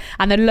high,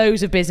 and the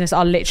lows of business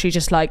are literally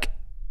just like,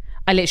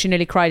 I literally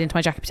nearly cried into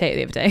my jacket potato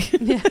the other day.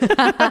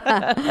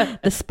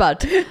 The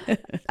spud.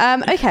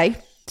 Okay,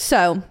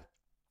 so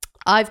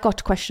I've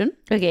got a question.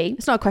 Okay.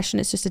 It's not a question,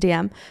 it's just a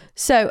DM.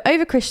 So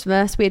over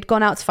Christmas, we had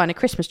gone out to find a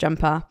Christmas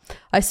jumper.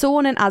 I saw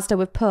one in Asda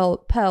with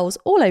pearls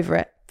all over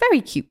it.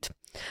 Very cute.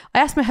 I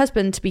asked my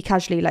husband to be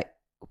casually like,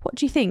 what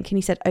do you think? And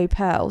he said, oh,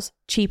 pearls,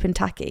 cheap and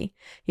tacky.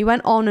 He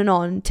went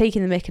on,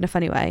 taking the mick in a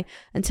funny way,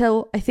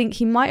 until I think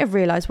he might have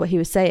realised what he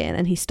was saying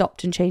and he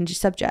stopped and changed his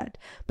subject.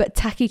 But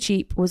tacky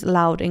cheap was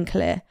loud and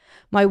clear.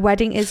 My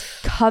wedding is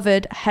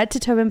covered head to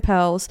toe in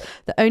pearls.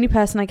 The only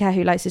person I care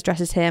who likes this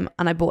dress is him,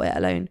 and I bought it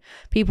alone.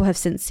 People have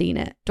since seen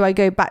it. Do I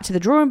go back to the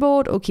drawing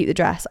board or keep the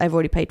dress I've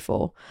already paid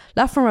for?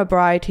 Love from a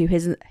bride who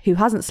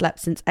hasn't slept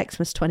since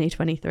Xmas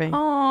 2023.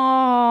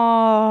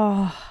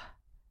 Oh,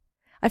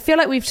 I feel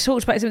like we've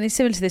talked about something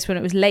similar to this when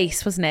it was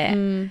lace, wasn't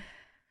it?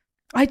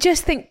 I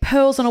just think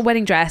pearls on a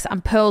wedding dress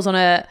and pearls on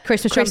a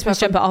Christmas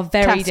jumper are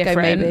very Tesco,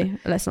 different. Maybe.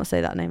 Let's not say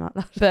that name out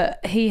loud.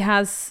 But he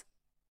has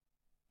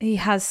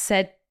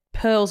said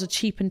pearls are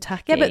cheap and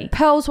tacky. Yeah, but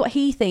pearls, what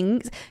he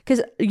thinks,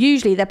 because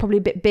usually they're probably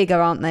a bit bigger,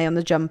 aren't they, on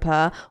the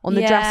jumper? On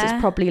the dress, it's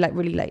probably like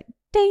really like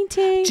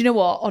dainty. Do you know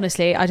what?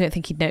 Honestly, I don't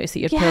think he'd notice that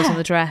you had pearls on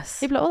the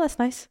dress. He'd be like, oh, that's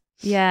nice.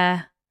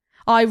 Yeah.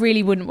 I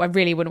really wouldn't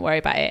worry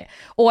about it.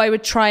 Or I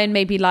would try and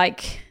maybe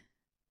like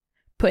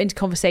put into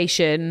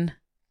conversation,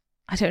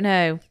 I don't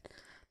know,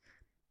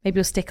 maybe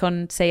you'll stick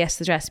on say yes to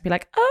the dress and be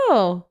like,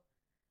 oh.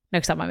 No,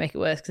 because that might make it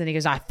worse, because then he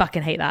goes, I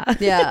fucking hate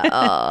that.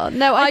 Yeah.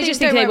 No, I just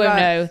think they won't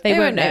know. They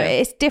won't know.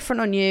 It's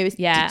different on you.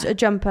 It's a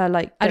jumper.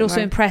 Like, I'd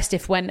also impressed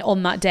if when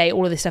on that day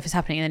all of this stuff is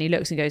happening and then he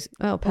looks and goes,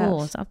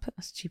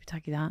 that's cheap and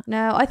tacky that.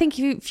 No, I think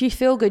if you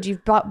feel good,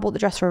 you've bought the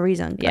dress for a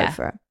reason. Go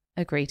for it.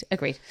 Agreed.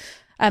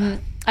 I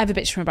have a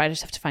bitch from a bride. I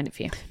just have to find it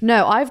for you.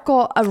 No, I've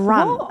got a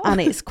rant and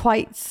it's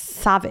quite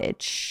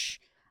savage.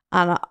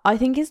 And I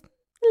think it's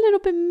a little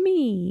bit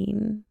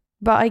mean,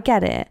 but I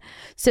get it.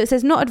 So it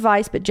says, not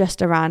advice, but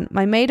just a rant.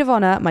 My maid of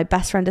honour, my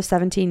best friend of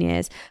 17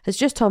 years, has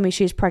just told me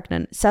she is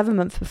pregnant 7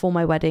 months before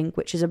my wedding,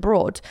 which is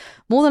abroad.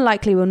 More than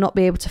likely will not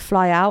be able to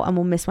fly out and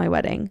will miss my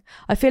wedding.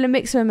 I feel a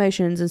mix of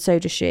emotions and so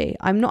does she.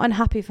 I'm not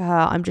unhappy for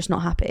her. I'm just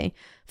not happy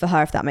for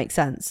her, if that makes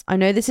sense. I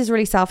know this is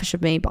really selfish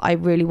of me, but I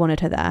really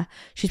wanted her there.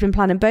 She's been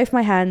planning both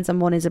my hens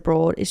and one is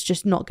abroad. It's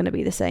just not going to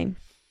be the same.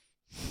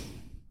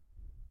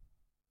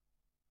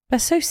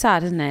 That's so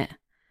sad, isn't it?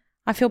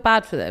 I feel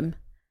bad for them.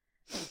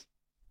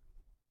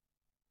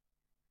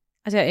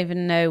 I don't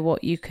even know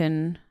what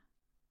can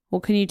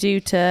you do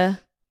to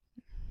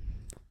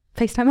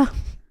FaceTime her?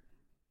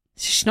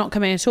 She's not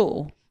coming at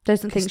all.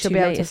 Doesn't think she'll be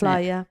able to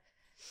fly, yeah.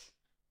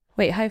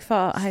 Wait, how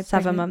far?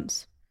 7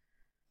 months.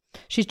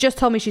 She's just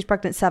told me she's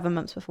pregnant 7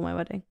 months before my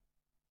wedding.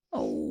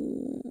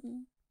 Oh.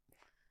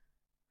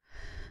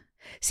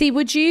 See,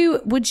 would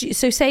you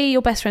so say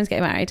your best friend's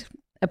getting married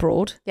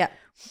abroad? Yeah.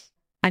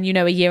 And you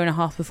know a year and a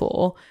half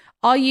before,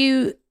 are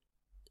you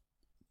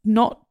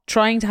not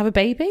trying to have a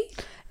baby?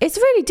 It's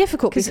really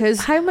difficult because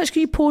how much can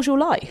you pause your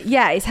life?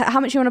 Yeah, it's how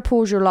much you want to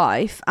pause your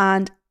life,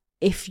 and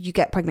if you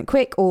get pregnant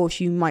quick or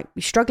if you might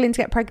be struggling to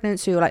get pregnant,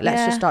 so you're like,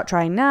 let's just start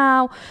trying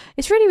now.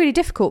 It's really, really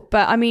difficult.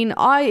 But I mean,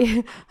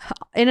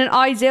 in an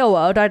ideal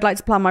world, I'd like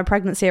to plan my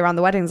pregnancy around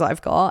the weddings that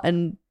I've got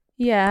and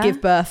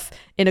give birth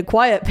in a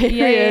quiet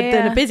period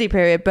than a busy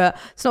period. But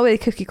it's not really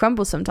cookie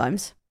crumbles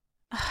sometimes.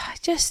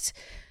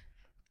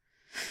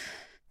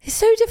 It's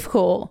so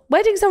difficult.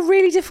 Weddings are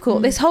really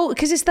difficult.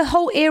 Because it's the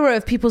whole era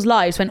of people's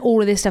lives when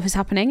all of this stuff is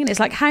happening, and it's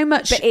like how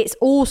much. But it's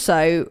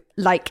also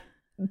like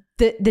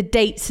the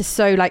dates are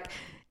so like,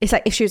 it's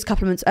like if she was a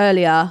couple of months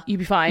earlier, you'd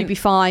be fine.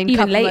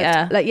 Even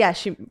later,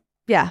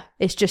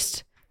 it's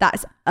just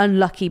that's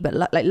unlucky, but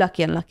like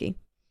lucky unlucky.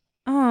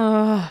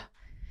 Oh,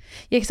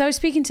 yeah. Because I was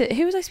speaking to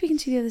who was I speaking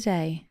to the other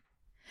day?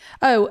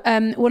 Oh,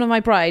 one of my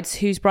brides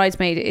whose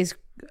bridesmaid is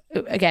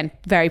again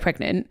very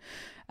pregnant.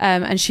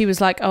 And she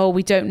was like, oh,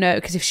 we don't know,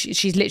 because if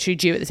she's literally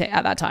due at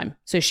that time.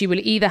 So she will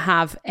either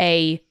have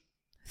a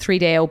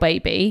 3-day-old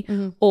baby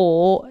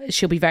or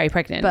she'll be very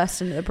pregnant.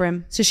 Bursting at the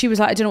brim. So she was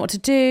like, I don't know what to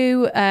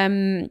do.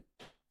 And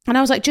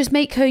I was like, just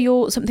make her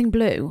your something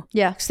blue.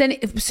 Yeah.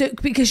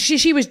 Because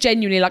she was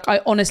genuinely like,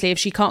 I honestly, if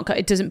she can't cut,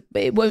 it doesn't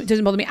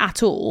bother me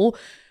at all.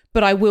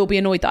 But I will be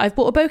annoyed that I've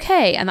bought a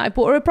bouquet and that I've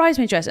bought her a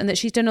bridesmaid dress and that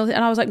she's done all this.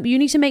 And I was like, you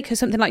need to make her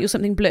something like your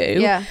something blue.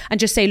 Yeah. And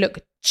just say, look,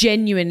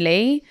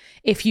 genuinely,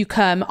 if you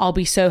come, I'll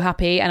be so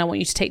happy and I want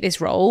you to take this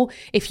role.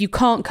 If you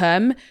can't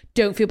come,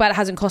 don't feel bad. It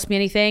hasn't cost me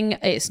anything.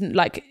 It's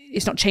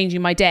not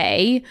changing my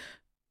day.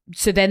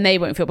 So then they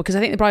won't feel, because I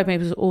think the bridesmaid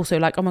was also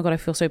like, oh my God, I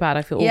feel so bad.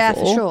 I feel awful. Yeah,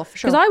 for sure.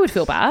 Because I would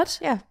feel bad.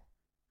 Yeah.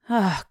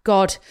 Oh,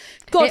 God.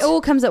 It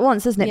all comes at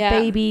once, doesn't it? Yeah.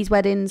 Babies,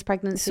 weddings,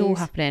 pregnancies. It's all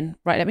happening.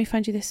 Right, let me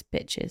find you this,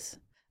 bitches.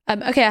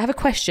 Okay, I have a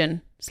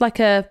question. It's like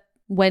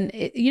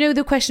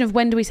the question of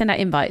when do we send out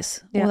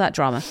invites? All that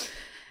drama.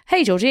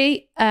 Hey,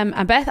 Georgie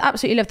and Beth,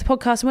 absolutely love the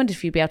podcast and wondered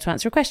if you'd be able to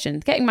answer a question.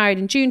 Getting married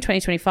in June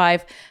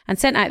 2025 and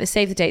sent out the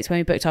save the dates when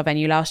we booked our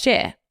venue last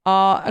year.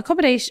 Our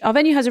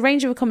venue has a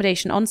range of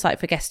accommodation on site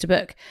for guests to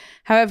book.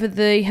 However,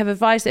 they have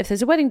advised that if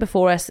there's a wedding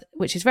before us,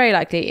 which is very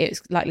likely,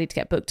 it's likely to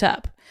get booked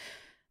up.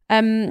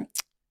 In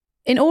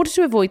order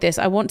to avoid this,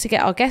 I want to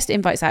get our guest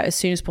invites out as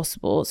soon as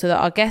possible so that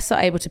our guests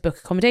are able to book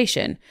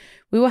accommodation.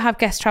 We will have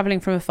guests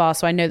travelling from afar,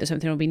 so I know that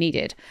something will be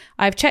needed.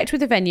 I've checked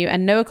with the venue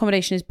and no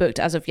accommodation is booked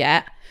as of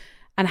yet.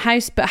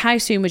 But how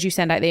soon would you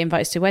send out the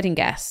invites to wedding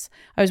guests?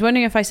 I was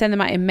wondering if I send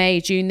them out in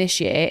May, June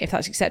this year, if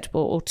that's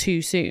acceptable or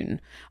too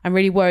soon. I'm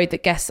really worried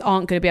that guests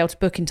aren't going to be able to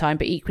book in time,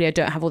 but equally I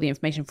don't have all the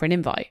information for an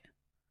invite.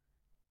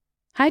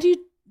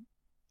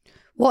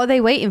 What are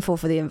they waiting for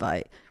the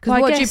invite?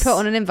 Because what do you put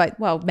on an invite?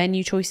 Well,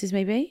 menu choices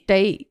maybe.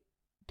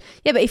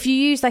 Yeah, but if you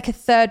use like a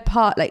third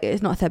part, like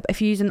it's not a third, but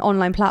if you use an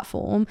online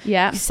platform,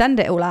 you send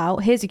it all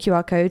out. Here's a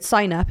QR code,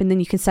 sign up, and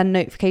then you can send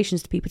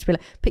notifications to people to be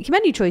like, pick your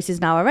menu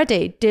choices now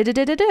already. Like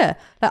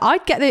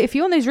I'd get if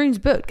you want those rooms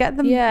booked, get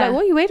them. Yeah. Like,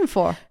 what are you waiting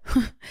for?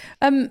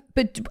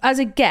 But as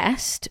a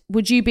guest,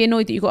 would you be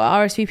annoyed that you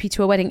got RSVP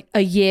to a wedding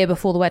a year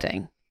before the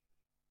wedding?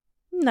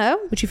 No.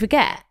 Would you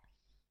forget?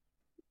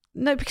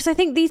 No, because I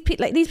think these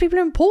people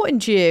are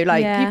important to you.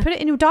 Like you put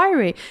it in your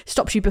diary.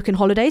 Stops you booking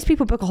holidays.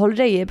 People book a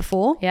holiday a year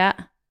before. Yeah.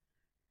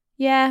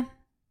 Yeah.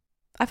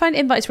 I find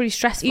invites really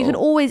stressful. You can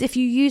always, if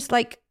you use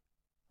like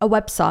a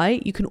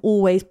website, you can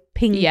always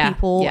ping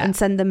people and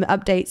send them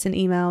updates and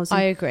emails.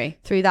 I agree.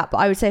 Through that. But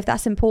I would say if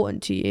that's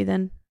important to you,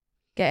 then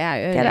get it out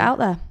early. Get it out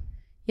there.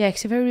 Yeah,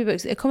 because if everybody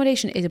books,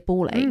 accommodation is a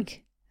ball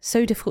ache.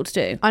 So difficult to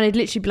do. And it'd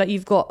literally be like,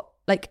 you've got,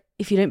 like,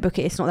 if you don't book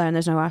it, it's not there and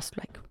there's no ask.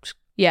 Like, just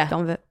get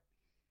on with it.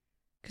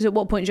 Because at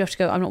what point do you have to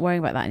go, I'm not worrying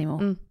about that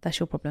anymore. That's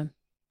your problem.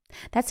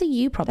 That's a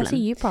you problem.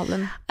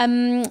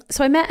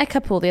 So I met a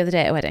couple the other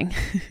day at a wedding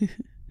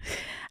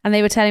and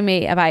they were telling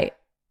me about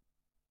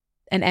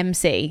an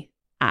MC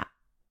at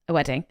a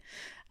wedding.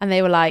 And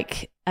they were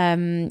like,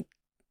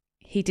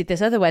 he did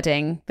this other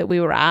wedding that we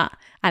were at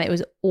and it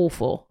was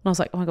awful. And I was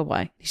like, oh my God,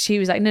 why? She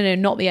was like, no,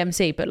 not the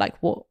MC, but like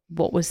what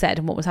was said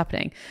and what was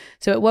happening.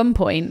 So at one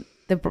point,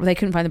 they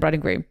couldn't find the bride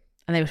and groom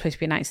and they were supposed to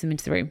be announcing them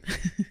into the room.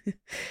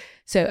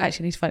 So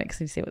actually I need to find it because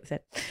I need to see what they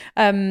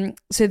said.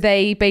 So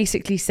they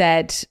basically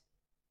said,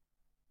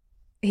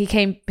 he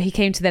came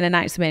to then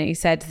announce them in and he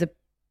said,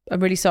 I'm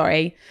really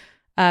sorry.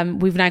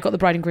 We've now got the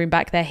bride and groom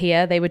back. They're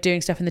here. They were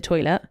doing stuff in the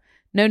toilet.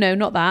 No,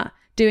 not that.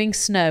 Doing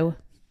snow.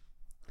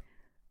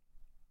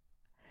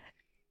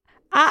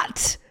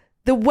 At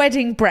the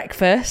wedding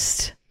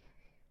breakfast.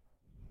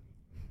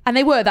 And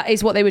that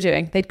is what they were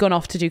doing. They'd gone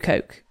off to do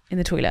coke in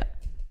the toilet.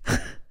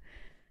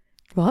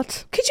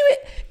 What? Could you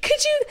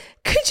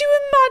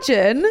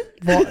imagine?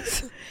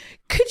 What?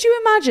 Could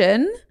you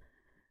imagine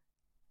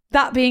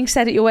that being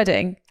said at your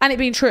wedding and it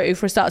being true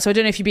for a start? So I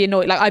don't know if you'd be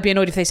annoyed. Like I'd be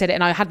annoyed if they said it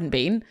and I hadn't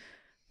been.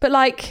 But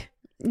like,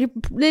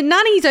 the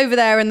nanny's over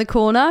there in the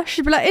corner.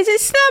 She'd be like, "Is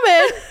it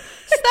snowing?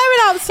 Snowing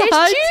outside?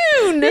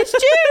 It's June. It's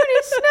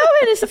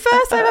snowing. It's the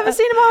first time I've ever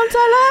seen in my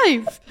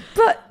entire life."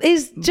 But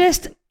it's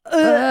just.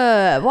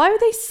 Why would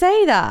they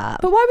say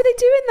that? But why were they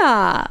doing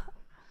that?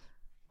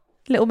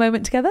 Little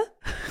moment together.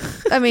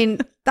 I mean,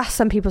 that's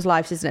some people's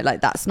lives, isn't it?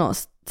 Like that's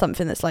not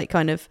something that's like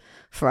kind of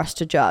for us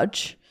to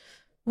judge.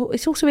 Well,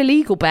 it's also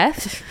illegal,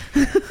 Beth.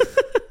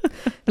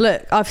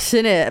 Look, I've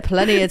seen it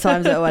plenty of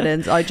times at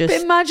weddings. But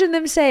imagine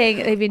them saying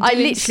they've been doing I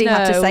literally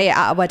had to say it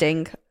at a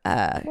wedding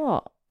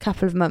what? A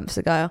couple of months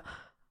ago.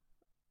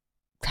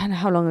 I don't know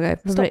how long ago.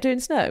 Stop doing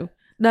snow?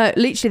 No,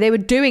 literally they were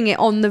doing it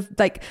on the,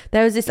 like,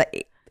 there was this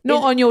like...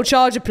 Not on your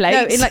charger plate.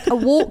 No, in like a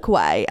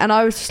walkway. And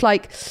I was just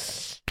like...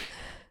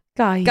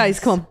 Guys,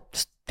 come on.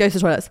 Just go to the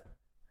toilets.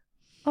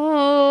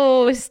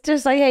 Oh, it's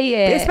just, I hate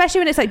it. Especially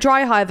when it's like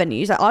dry hire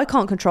venues. Like, I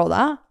can't control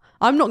that.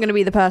 I'm not going to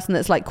be the person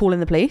that's like calling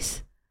the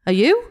police. Are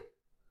you?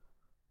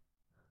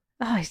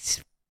 Oh,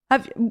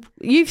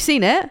 you've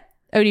seen it?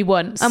 Only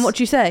once. And what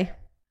do you say?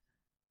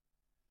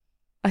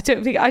 I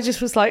don't think, I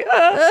just was like, No,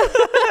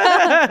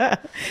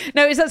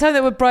 it's that time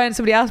that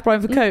somebody asked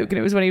Brian for coke and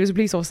it was when he was a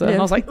police officer. Yeah. And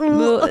I was like, that's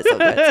not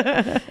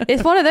good.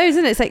 It's one of those,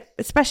 isn't it? It's like,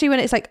 especially when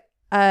it's like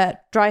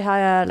dry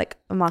hire, like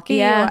a marquee.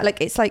 Yeah. Or,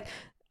 like it's like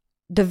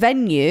the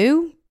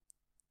venue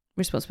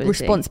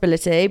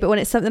responsibility. But when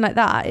it's something like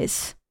that,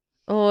 it's...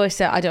 Oh,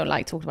 so I don't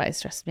like talking about it. It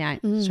stresses me out.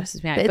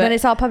 But then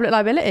it's our public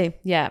liability.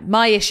 Yeah.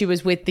 My issue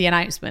was with the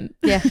announcement.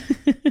 Yeah.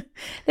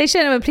 They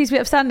should have, please be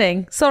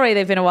upstanding. Sorry,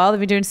 they've been a while. They've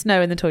been doing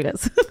snow in the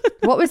toilets.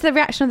 What was the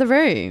reaction of the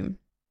room?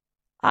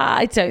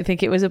 I don't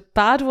think it was a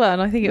bad one.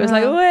 I think it was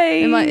like,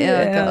 wait.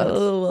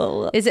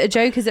 God. Is it a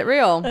joke? Is it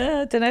real?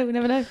 I don't know. We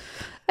never know.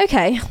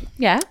 Okay.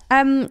 Yeah.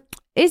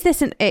 Is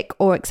this an ick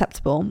or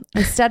acceptable?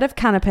 Instead of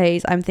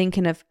canapes, I'm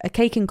thinking of a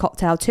cake and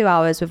cocktail 2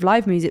 hours with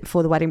live music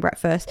before the wedding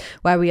breakfast,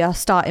 where we are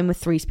starting with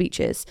 3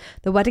 speeches.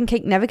 The wedding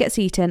cake never gets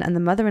eaten and the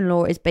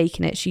mother-in-law is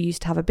baking it. She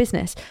used to have a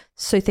business.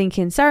 So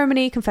thinking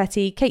ceremony,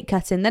 confetti, cake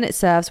cutting, then it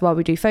serves while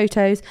we do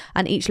photos,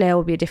 and each layer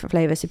will be a different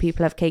flavour so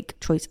people have cake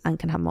choice and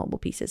can have multiple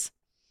pieces.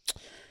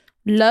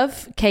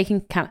 Love cake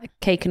and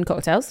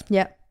cocktails.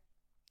 Yeah.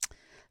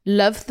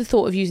 Love the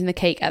thought of using the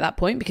cake at that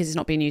point because it's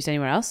not being used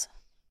anywhere else.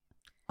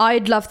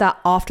 I'd love that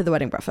after the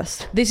wedding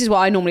breakfast. This is what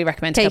I normally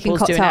recommend to cake couples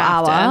and cocktail doing it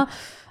after.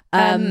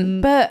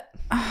 Hour. But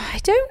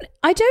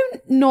I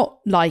don't not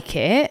like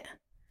it.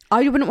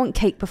 I wouldn't want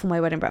cake before my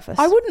wedding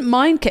breakfast. I wouldn't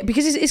mind cake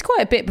because it's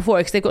quite a bit before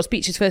because they've got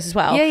speeches first as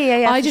well.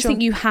 Yeah. I just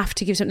think you have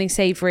to give something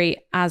savoury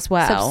as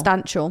well.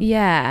 Substantial.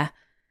 Yeah.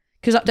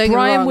 Because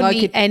Brian wouldn't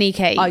eat any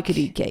cake. I could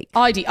eat cake.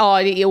 I'd eat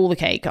all the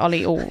cake. I'll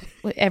eat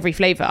every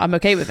flavour. I'm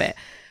okay with it.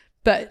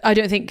 But I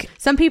don't think...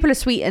 Some people are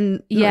sweet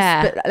and...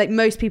 Yeah. But like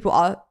most people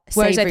are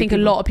whereas I think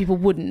people. a lot of people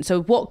wouldn't.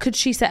 So what could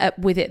she set up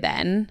with it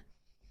then?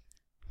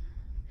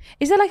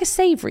 Is there like a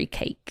savoury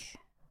cake?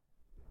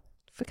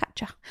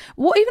 Focaccia.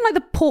 What, even like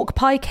the pork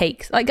pie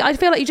cakes? Like I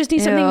feel like you just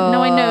need something...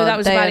 No, I know that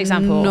was a bad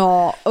example.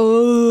 Not.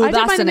 Oh,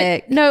 that's an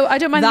ick. No, I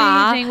don't mind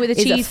the evening with a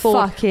cheese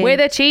board. With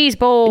a cheese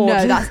board.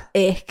 No, that's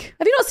ick.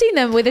 Have you not seen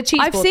them with a cheese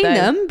board? I've seen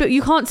them, but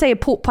you can't say a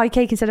pork pie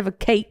cake instead of a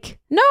cake.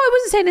 No, I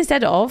wasn't saying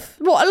instead of.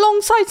 What,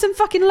 alongside some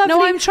fucking lovely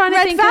I'm trying to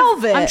red think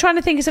velvet? I'm trying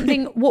to think of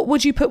something. What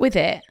would you put with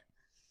it?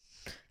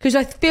 Because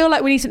I feel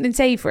like we need something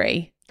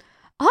savoury.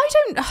 I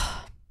don't...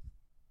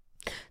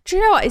 Do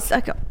you know what? It's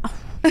like...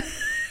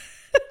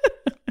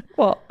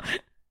 What?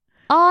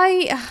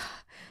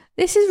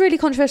 This is really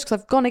controversial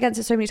because I've gone against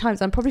it so many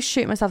times. I'm probably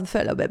shooting myself in the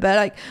foot a little bit, but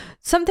like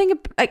something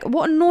like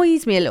what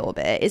annoys me a little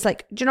bit is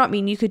like, do you know what I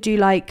mean? You could do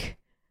like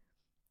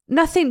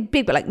nothing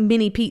big, but like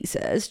mini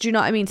pizzas. Do you know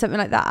what I mean? Something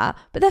like that.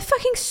 But they're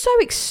fucking so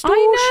extortionate.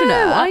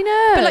 I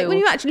know. But like when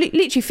you actually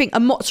literally think a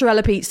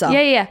mozzarella pizza.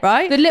 Yeah.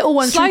 Right? The little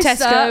ones from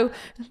Tesco,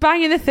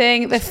 banging the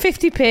thing, they're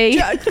 50p. Do you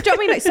know what I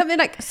mean? Like something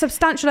like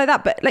substantial like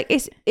that. But like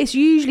it's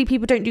usually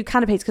people don't do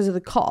canapes because of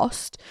the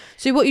cost.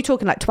 So what are you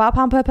talking like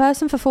 £12 per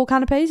person for 4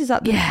 canapes? Is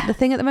that the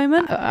thing at the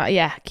moment?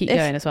 Yeah, keep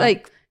going as well.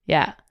 Like,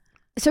 yeah.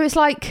 So it's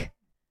like,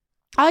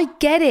 I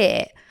get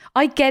it,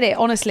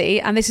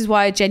 honestly. And this is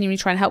why I genuinely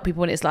try and help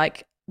people when it's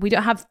like, we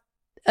don't have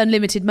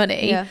unlimited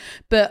money,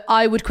 but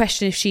I would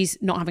question if she's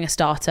not having a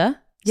starter.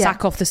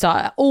 Sack off the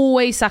starter.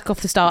 Always sack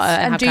off the starter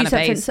and have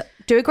canapes.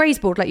 Do a graze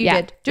board like you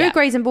did. Do a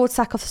grazing board,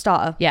 sack off the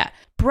starter. Yeah.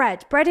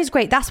 Bread is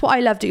great. That's what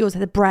I loved at yours,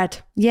 the bread.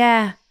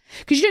 Yeah.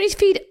 Because you don't need to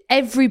feed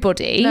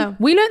everybody. No.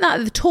 We learned that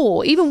at the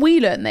tour. Even we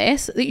learned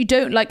this, that you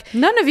don't like...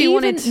 None of you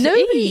wanted to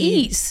Nobody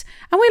eats.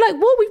 And we're like,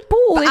 well, we've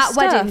bought all this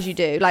stuff. At weddings you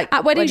do. Like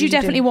at weddings you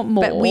definitely want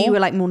more. But we were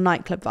like more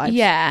nightclub vibes.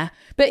 Yeah.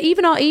 But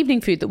even our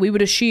evening food that we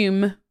would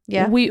assume...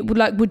 Yeah, we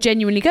would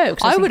genuinely go.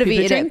 I would have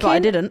eaten it, but I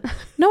didn't.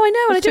 No, I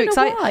know, and I don't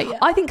know why.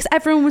 I think because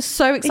everyone was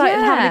so excited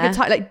and having a good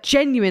time, like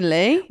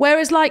genuinely.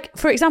 Whereas, like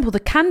for example,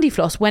 the candy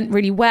floss went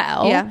really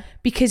well,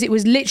 because it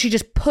was literally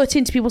just put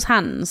into people's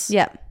hands.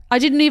 Yeah, I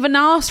didn't even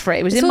ask for it.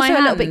 It was in my hand. It's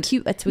also a little bit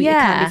cuter to eat a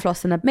candy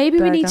floss than a Maybe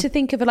burger. We need to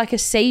think of like a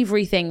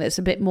savoury thing that's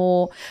a bit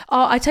more.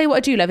 Oh, I tell you what,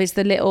 I do love is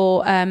the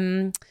little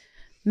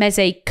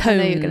meze cones. I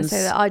know you're going to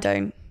say that. I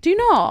don't. Do you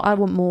not? I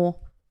want more.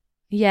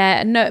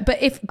 Yeah, no,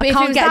 but if I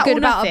can't get a good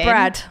amount of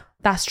bread.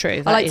 That's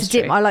true. I like to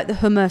dip. I like the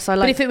hummus.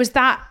 But if it was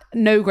that,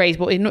 no graze,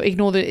 but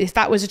ignore if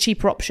that was a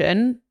cheaper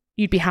option,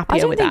 you'd be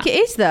happier with that. I don't think it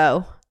is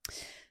though.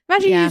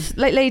 Imagine you've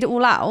like laid it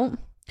all out.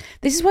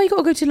 This is why you got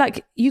to go to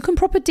like, you can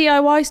proper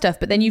DIY stuff,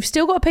 but then you've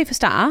still got to pay for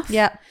staff.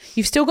 Yeah.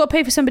 You've still got to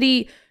pay for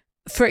somebody,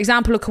 for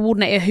example, a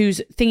coordinator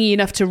who's thingy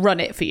enough to run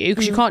it for you,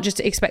 because you can't just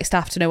expect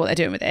staff to know what they're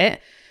doing with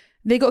it.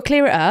 They got to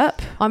clear it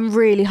up. I'm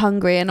really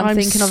hungry and I'm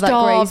thinking of that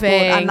graze board.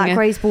 And that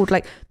graze board,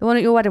 like the one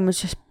at your wedding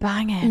was just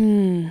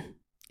banging.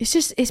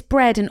 It's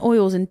bread and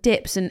oils and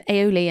dips and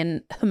aioli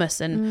and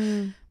hummus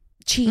and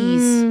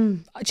cheese. Do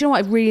you know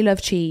what? I really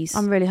love cheese.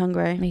 I'm really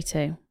hungry. Me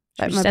too.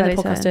 Like just end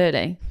the podcast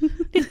early.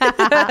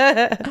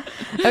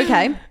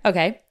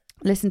 Okay.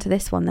 Listen to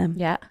this one then.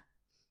 Yeah.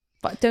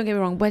 But don't get me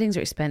wrong, weddings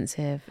are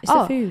expensive. It's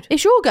the food.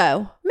 It's your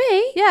go.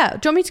 Me? Yeah.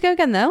 Do you want me to go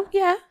again though?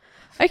 Yeah.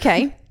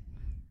 Okay.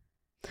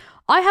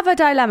 I have a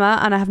dilemma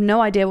and I have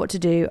no idea what to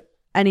do.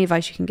 Any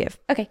advice you can give?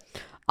 Okay.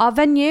 Our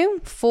venue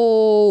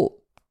for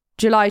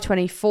July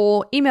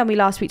 24 emailed me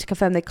last week to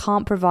confirm they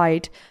can't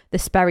provide the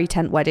Sperry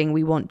tent wedding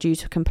we want due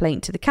to a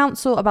complaint to the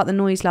council about the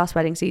noise last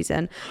wedding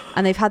season,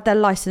 and they've had their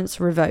license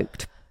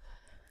revoked.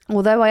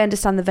 Although I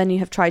understand the venue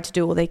have tried to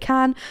do all they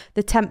can,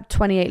 the Temp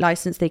 28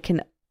 license they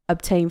can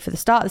obtain for the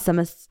start of the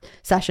summer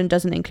session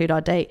doesn't include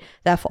our date,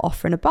 therefore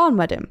offering a barn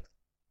wedding.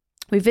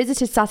 We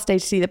visited Saturday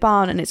to see the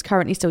barn and it's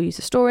currently still used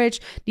for storage,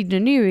 needing a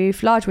new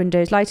roof, large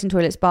windows, lighting,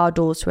 toilets, bar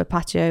doors to a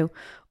patio,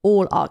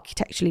 all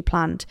architecturally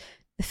planned.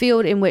 The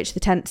field in which the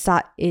tent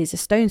sat is a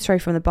stone's throw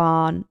from the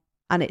barn,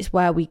 and it's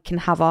where we can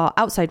have our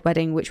outside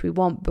wedding, which we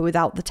want, but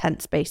without the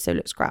tent space, so it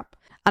looks crap.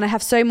 And I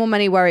have so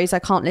many worries I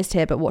can't list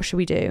here, but what should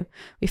we do?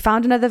 We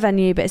found another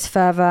venue, but it's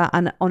further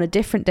and on a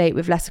different date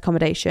with less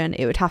accommodation.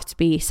 It would have to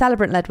be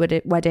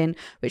celebrant-led wedding,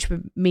 which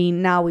would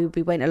mean now we would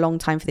be waiting a long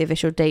time for the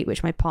official date,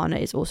 which my partner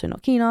is also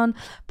not keen on.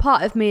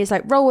 Part of me is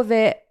like, roll with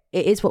it.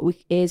 It is what we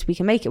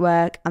can make it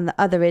work. And the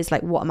other is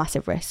like, what a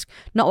massive risk.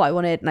 Not what I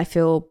wanted. And I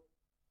feel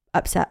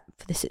upset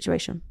for this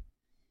situation.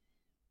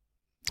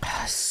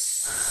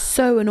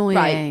 So annoying.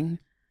 Right.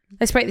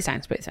 Let's break this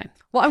down.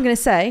 What I'm going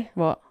to say,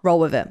 roll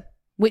with it.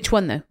 Which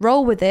one though?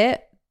 Roll with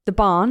it. The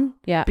barn.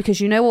 Yeah.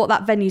 Because you know what?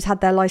 That venue's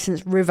had their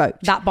license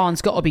revoked. That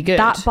barn's got to be good.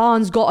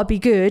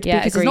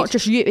 Because it's not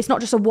just you. It's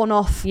not just a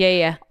one-off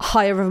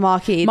hire of a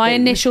marquee. My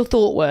initial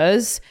thought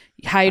was,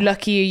 how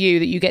lucky are you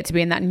that you get to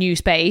be in that new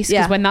space?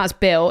 Because when that's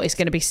built, it's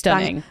going to be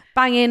stunning.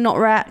 Bang in, not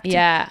wrecked.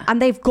 Yeah.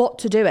 And they've got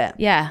to do it.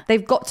 Yeah.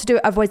 They've got to do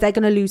it. Otherwise, they're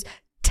going to lose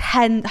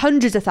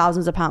hundreds of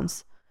thousands of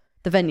pounds.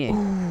 The venue.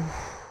 Ooh.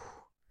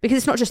 Because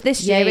it's not just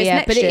this year, it's next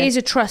year. But it is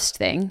a trust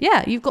thing.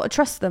 Yeah, you've got to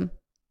trust them.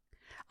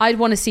 I'd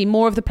want to see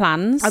more of the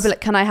plans. I'd be like,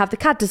 can I have the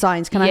CAD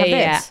designs? Can I have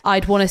this?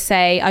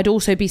 Yeah. I'd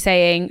also be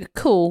saying,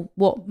 cool,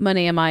 what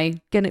money am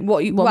I going to,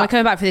 am I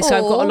coming back for this? So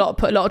I've got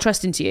put a lot of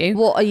trust into you.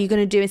 What are you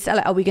going to do instead?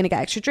 Like, are we going to get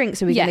extra drinks?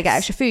 Are we going to get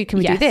extra food? Can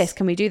we do this?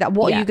 Can we do that?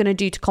 What are you going to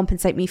do to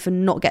compensate me for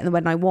not getting the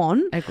wedding I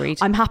want? Agreed.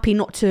 I'm happy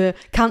not to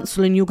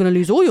cancel and you're going to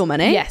lose all your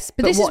money. Yes.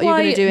 But this is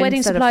why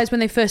wedding suppliers, when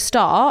they first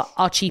start,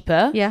 are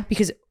cheaper. Yeah.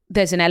 Because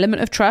there's an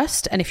element of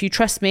trust, and if you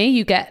trust me,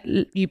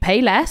 you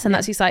pay less, and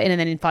that's exciting. And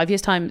then in 5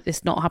 years' time,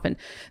 this not happen.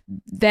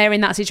 They're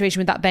in that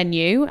situation with that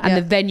venue, and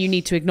the venue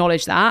need to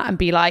acknowledge that and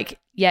be like,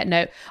 yeah,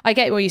 no, I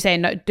get what you're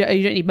saying. No,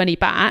 you don't need money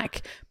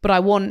back, but I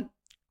want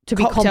to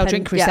be cocktail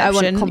drink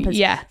reception.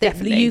 Yeah,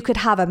 definitely. You could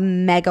have a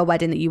mega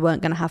wedding that you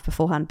weren't going to have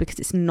beforehand because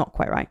it's not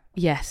quite right.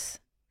 Yes,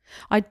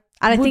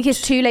 I think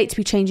it's too late to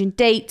be changing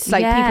dates.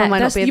 Like people might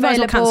not be available. You might as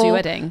well cancel your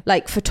wedding.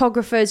 Like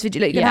photographers, you're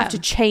going to have to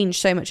change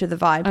so much of the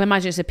vibe. And I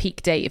imagine it's a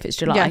peak date if it's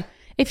July. Yeah.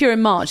 If you're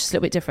in March, it's a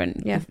little bit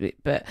different. Yeah.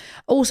 But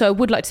also, I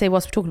would like to say,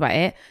 whilst we're talking about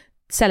it,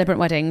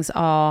 celebrant weddings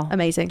are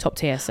amazing, top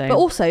tier. So, but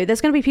also,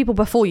 there's going to be people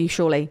before you,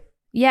 surely.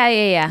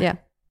 Yeah.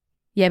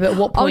 Yeah, but at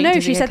what point? Oh no,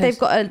 she said they've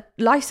got a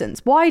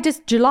license. Why does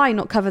July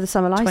not cover the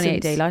summer license?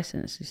 28-day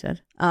license, she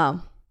said.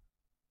 Oh.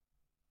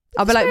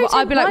 I'd be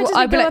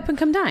like, go up and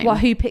come down? Well,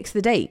 who picks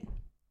the date?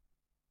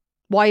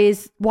 Why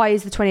is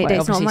the 28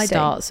 days not on my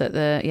starts with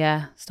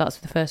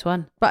the first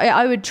one. But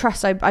I would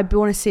trust. I want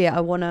to see it.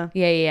 I want to.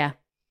 Yeah.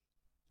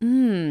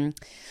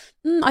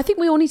 I think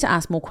we all need to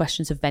ask more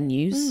questions of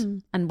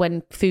venues and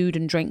when food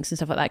and drinks and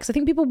stuff like that. Because I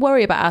think people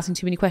worry about asking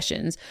too many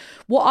questions.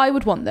 What I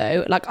would want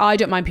though, like I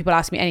don't mind people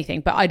asking me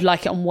anything, but I'd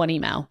like it on one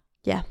email.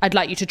 Yeah. I'd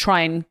like you to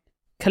try and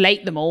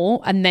collate them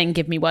all and then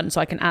give me one so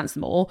I can answer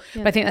them all.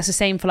 Yeah. But I think that's the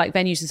same for like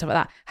venues and stuff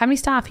like that. How many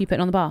staff are you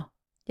putting on the bar?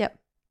 Yep.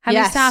 How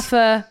many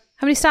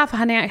staff are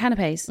handing out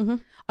canapes? Mm-hmm.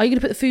 Are you going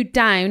to put the food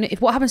down?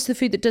 What happens to the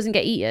food that doesn't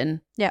get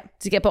eaten? Yeah.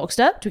 Does it get boxed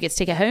up? Do we get to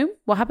take it home?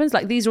 What happens?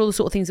 Like these are all the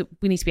sort of things that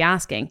we need to be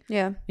asking.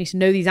 Yeah. We need to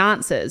know these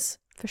answers.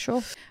 For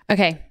sure.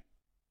 Okay.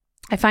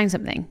 I found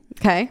something.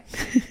 Okay.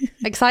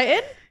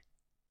 Excited?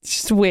 It's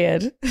just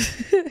weird.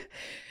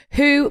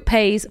 Who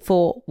pays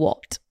for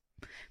what?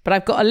 But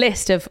I've got a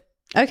list of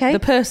the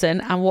person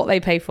and what they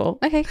pay for.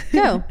 Okay,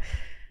 go.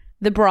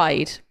 The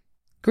bride,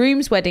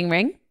 groom's wedding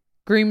ring,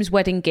 groom's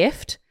wedding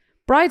gift,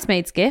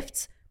 bridesmaids'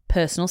 gifts,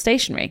 personal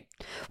stationery.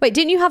 Wait,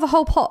 didn't you have a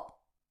whole pot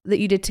that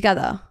you did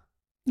together?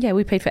 Yeah,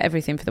 we paid for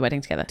everything for the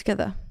wedding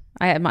together.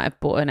 I might have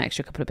bought an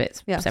extra couple of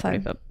bits separately.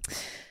 But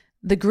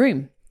the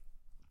groom,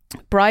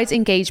 bride's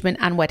engagement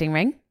and wedding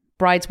ring,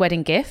 bride's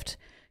wedding gift,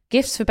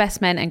 gifts for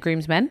best men and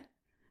groomsmen,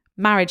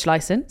 marriage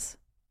license.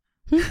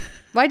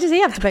 Why does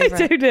he have to pay for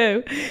it? I don't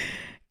know.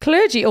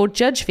 Clergy or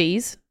judge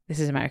fees. This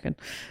is American.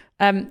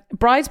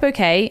 Bride's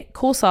bouquet,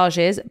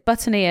 corsages,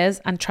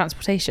 boutonnieres, and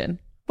transportation.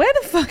 Where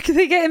the fuck are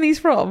they getting these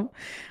from?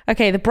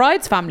 Okay, the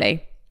bride's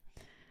family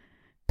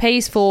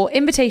pays for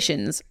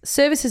invitations,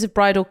 services of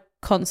bridal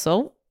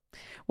consult,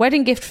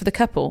 wedding gift for the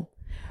couple.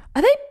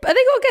 Are they got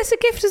to get us a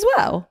gift as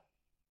well?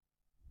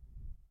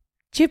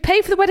 Do you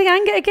pay for the wedding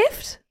and get a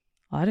gift?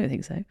 I don't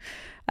think so.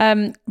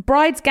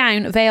 Bride's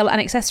gown, veil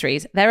and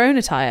accessories, their own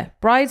attire,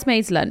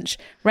 bridesmaid's lunch,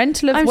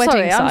 rental of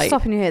wedding site. I'm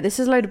stopping you here. This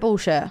is a load of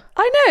bullshit.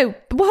 I know.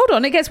 Well, hold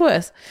on. It gets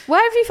worse.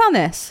 Where have you found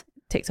this?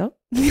 TikTok.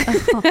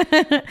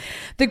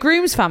 The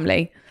groom's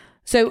family.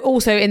 So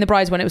also in the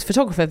bride's one, it was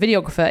photographer,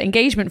 videographer,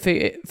 engagement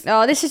food.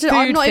 Oh, this is.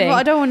 I'm not even.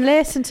 I don't want to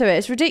listen to it.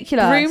 It's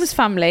ridiculous. Groom's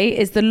family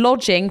is the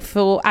lodging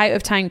for out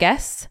of town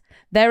guests,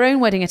 their own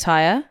wedding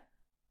attire,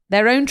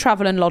 their own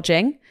travel and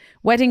lodging,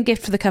 wedding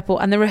gift for the couple,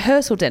 and the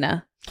rehearsal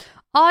dinner.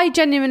 I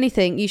genuinely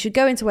think you should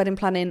go into wedding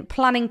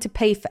planning to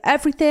pay for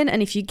everything,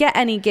 and if you get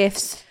any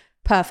gifts,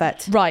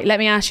 perfect. Right. Let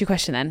me ask you a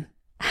question then.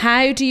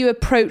 How do you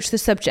approach the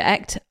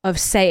subject of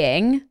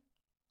saying,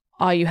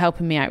 "Are you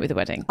helping me out with the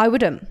wedding?" I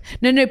wouldn't.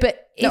 No,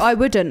 but I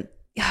wouldn't.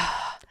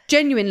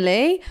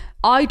 Genuinely,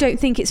 I don't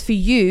think it's for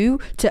you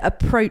to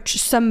approach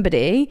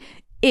somebody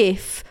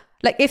if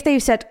they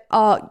said,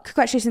 "Oh,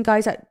 congratulations,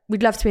 guys! Like,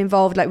 we'd love to be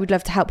involved. Like, we'd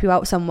love to help you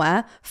out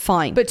somewhere."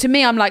 Fine. But to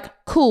me, I'm like,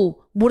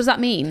 cool. What does that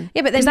mean?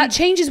 Yeah, but then that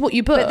changes what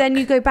you book. But then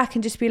you go back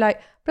and just be like,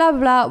 blah, blah,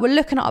 blah. We're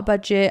looking at our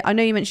budget. I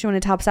know you mentioned you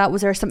wanted to help us out.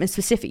 Was there something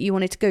specific you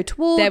wanted to go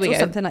towards? There we go.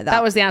 Something like that.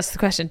 That was the answer to the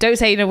question. Don't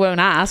say you won't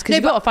ask, because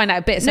you've got to find out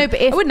a bit. I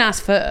wouldn't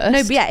ask first.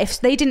 No, but yeah,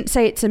 if they didn't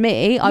say it to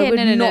me, I would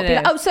not be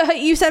like, oh, so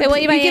you said, are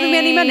you giving me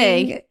any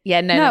money?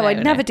 Yeah, no,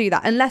 I'd never do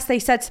that unless they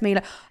said to me,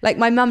 like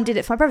my mum did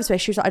it for my brother's wedding.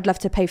 She was like, I'd love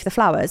to pay for the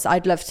flowers.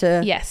 I'd love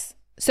to. Yes.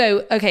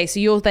 So, okay, so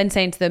you're then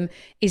saying to them,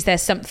 is there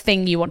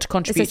something you want to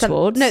contribute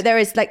towards? No, there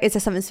is, like, is there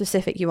something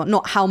specific you want?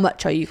 Not how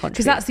much are you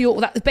contributing? Because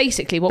that's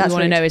basically what we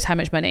want to know, is how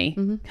much money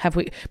have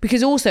we?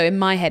 Because also in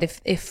my head,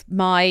 if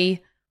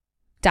my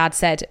dad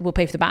said, we'll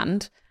pay for the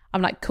band,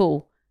 I'm like,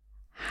 cool,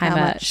 how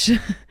much?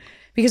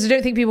 Because I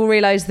don't think people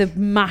realise the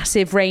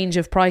massive range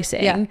of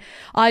pricing. Yeah.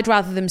 I'd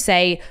rather them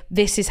say,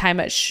 this is how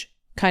much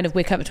kind of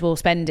we're comfortable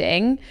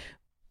spending.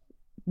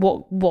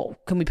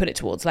 What can we put it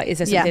towards? Like, is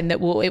there something that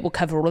it will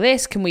cover all of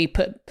this? Can we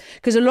put,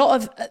 because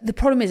the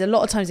problem is a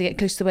lot of times they get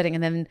close to the wedding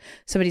and then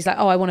somebody's like,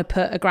 oh, I want to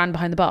put $1,000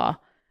 behind the bar,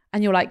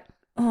 and you're like,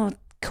 oh,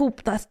 cool,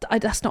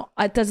 that's not,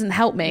 it doesn't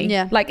help me.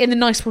 Yeah. Like, in the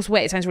nicest possible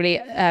way, it sounds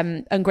really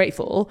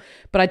ungrateful,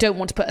 but I don't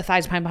want to put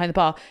 £1,000 behind the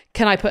bar.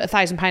 Can I put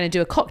 £1,000 and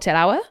do a cocktail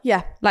hour?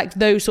 Yeah, like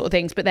those sort of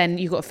things. But then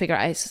you've got to figure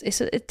out,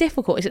 it's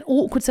difficult. It's an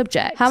awkward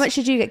subject. How much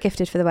did you get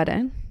gifted for the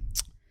wedding?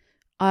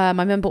 My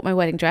mum bought my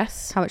wedding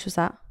dress. How much was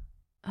that?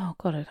 Oh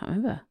God, I can't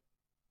remember.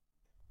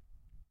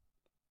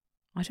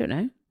 I don't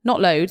know.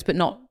 Not loads, but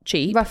not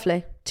cheap.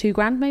 Roughly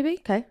 $2,000 maybe.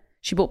 Okay.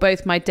 She bought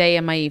both my day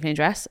and my evening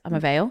dress and my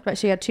veil. Right,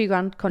 so you had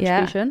 $2,000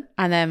 contribution. Yeah.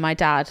 And then my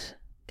dad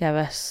gave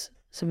us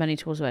some money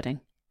towards the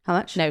wedding. How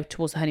much? No,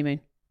 towards the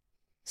honeymoon.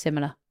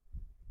 Similar.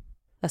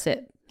 That's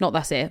it. Not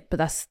that's it, but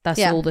that's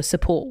all the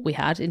support we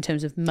had in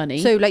terms of money.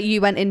 So like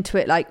you went into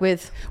it like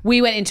with...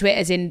 We went into it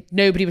as in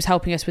nobody was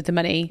helping us with the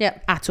money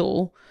at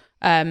all.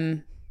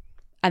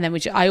 And then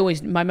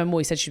my mum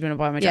always said she's going to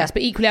buy my dress,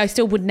 but equally I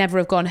still would never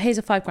have gone, here's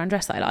a $5,000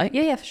 dress that I like.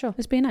 Yeah, for sure.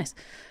 It's being nice.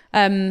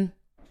 And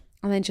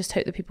then just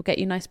hope that people get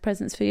you nice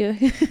presents for you.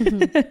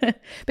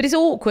 But it's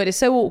awkward. It's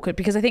so awkward,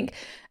 because I think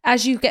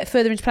as you get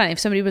further into planning, if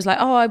somebody was like,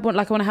 oh, I want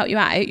to help you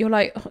out, you're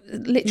like,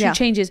 literally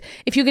changes.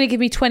 If you're going to give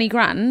me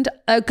 $20,000,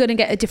 I'm going to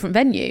get a different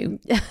venue.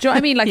 Do you know what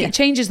I mean? Like it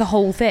changes the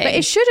whole thing. But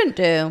it shouldn't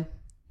do.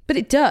 But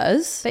it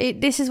does.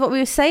 But this is what we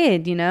were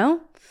saying, you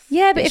know?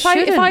 Yeah, but if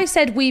I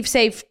said we've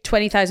saved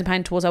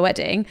 £20,000 towards our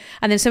wedding,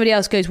 and then somebody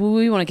else goes, well,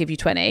 we want to give you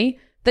 20,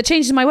 that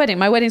changes my wedding.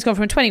 My wedding's gone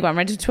from a $20,000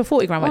 wedding to a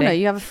 $40,000 wedding. No,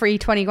 you have a free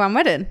 $20,000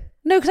 wedding.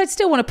 No, because I'd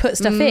still want to put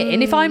stuff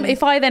in.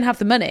 If I then have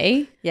the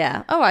money,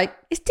 all right,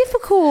 it's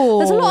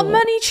difficult. There's a lot of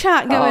money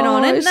chat going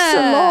on, isn't there? It's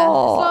a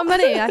lot of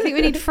money. I think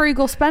we need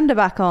frugal spender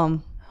back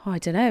on. Oh, I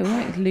don't know. We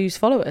might lose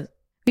followers.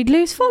 We'd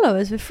lose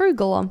followers with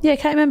frugal on. Yeah,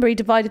 can't remember. He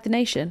divided the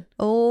nation.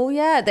 Oh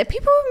yeah,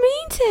 people were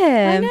mean to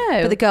him. I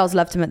know, but the girls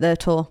loved him at their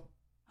tour.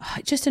 Oh,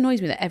 it just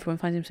annoys me that everyone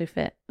finds him so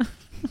fit.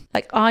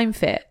 Like, I'm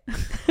fit.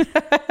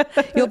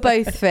 You're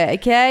both fit,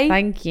 okay?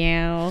 Thank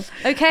you.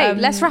 Okay,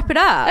 let's wrap it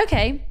up.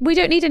 Okay, we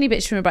don't need any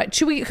bits from about.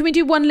 Can we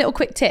do one little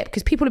quick tip?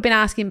 Because people have been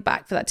asking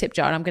back for that tip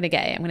jar, and I'm going to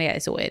get it. I'm going to get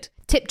it sorted.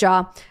 Tip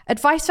jar.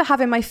 Advice for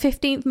having my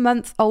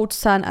 15-month-old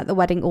son at the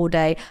wedding all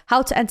day.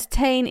 How to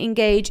entertain,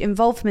 engage,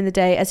 involve him in the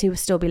day as he will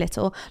still be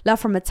little.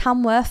 Love from a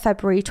Tamworth,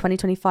 February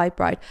 2025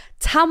 bride.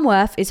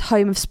 Tamworth is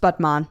home of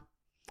Spudman.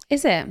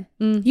 Is it?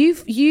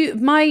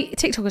 My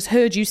TikTok has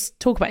heard you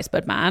talk about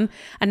Spudman,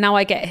 and now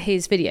I get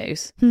his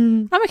videos.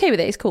 I'm okay with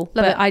it. It's cool.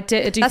 Love but it. I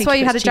do. That's think why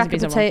you had a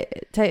jacket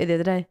potato the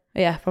other day.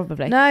 Yeah,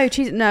 probably. No,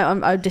 cheese.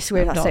 No, I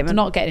disagree with that statement. I'm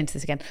not getting into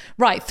this again.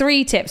 Right,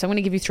 3 tips. I'm going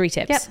to give you 3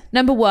 tips. Yep.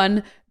 Number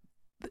 1,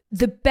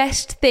 the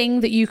best thing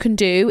that you can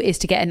do is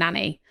to get a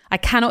nanny. I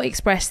cannot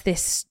express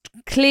this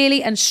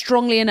clearly and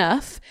strongly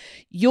enough.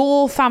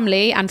 Your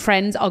family and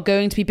friends are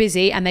going to be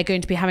busy, and they're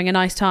going to be having a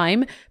nice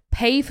time.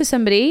 Pay for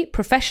somebody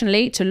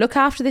professionally to look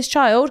after this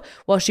child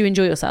whilst you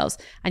enjoy yourselves.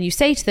 And you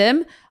say to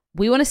them,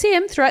 we want to see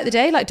him throughout the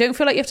day. Like, don't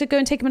feel like you have to go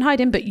and take him and hide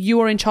him, but you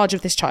are in charge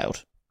of this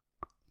child.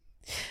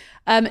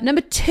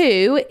 Number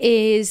 2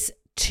 is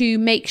to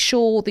make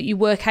sure that you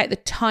work out the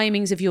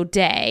timings of your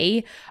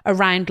day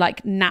around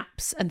like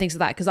naps and things like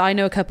that. Because I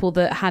know a couple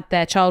that had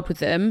their child with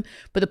them,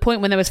 but the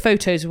point when there was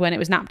photos was when it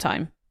was nap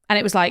time. And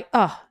it was like,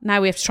 oh,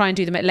 now we have to try and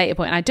do them at a later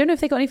point. And I don't know if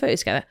they got any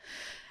photos together.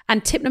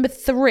 And tip number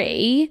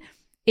 3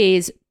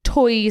 is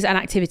toys and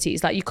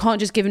activities. Like, you can't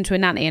just give them to a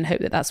nanny and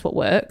hope that that's what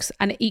works.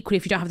 And equally,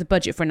 if you don't have the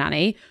budget for a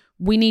nanny,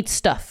 we need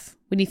stuff.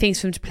 We need things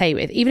for them to play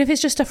with, even if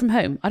it's just stuff from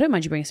home. I don't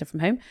mind you bringing stuff from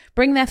home.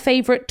 Bring their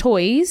favourite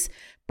toys,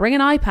 bring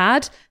an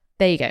iPad.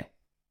 There you go.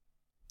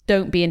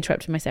 Don't be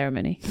interrupting my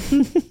ceremony.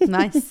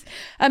 Nice.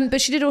 But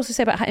she did also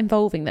say about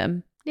involving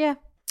them. Yeah.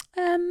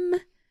 Do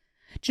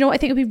you know what I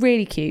think would be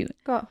really cute?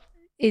 Got.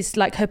 Is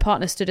like her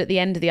partner stood at the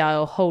end of the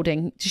aisle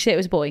holding, did you say it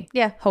was a boy?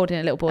 Yeah. Holding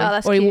a little boy. Oh,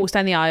 that's or he cute. walks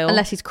down the aisle.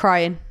 Unless he's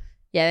crying.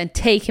 Yeah, then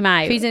take him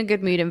out. If he's in a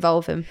good mood,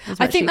 involve him.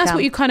 I think that's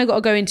what you kind of got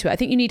to go into it. I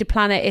think you need to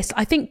plan it.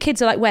 I think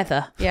kids are like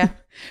weather. Yeah.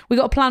 We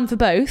got to plan for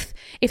both.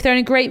 If they're in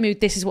a great mood,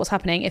 this is what's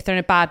happening. If they're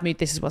in a bad mood,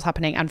 this is what's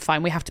happening. And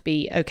fine, we have to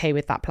be okay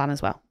with that plan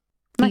as well.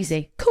 Nice.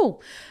 Easy.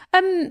 Cool.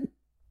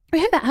 We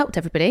hope that helped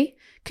everybody.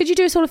 Could you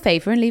do us all a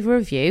favour and leave a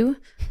review?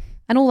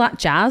 and all that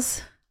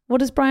jazz.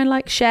 What does Brian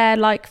like? Share,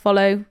 like,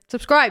 follow,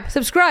 subscribe.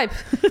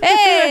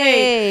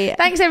 Hey!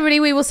 Thanks, everybody.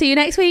 We will see you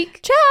next week.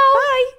 Ciao. Bye.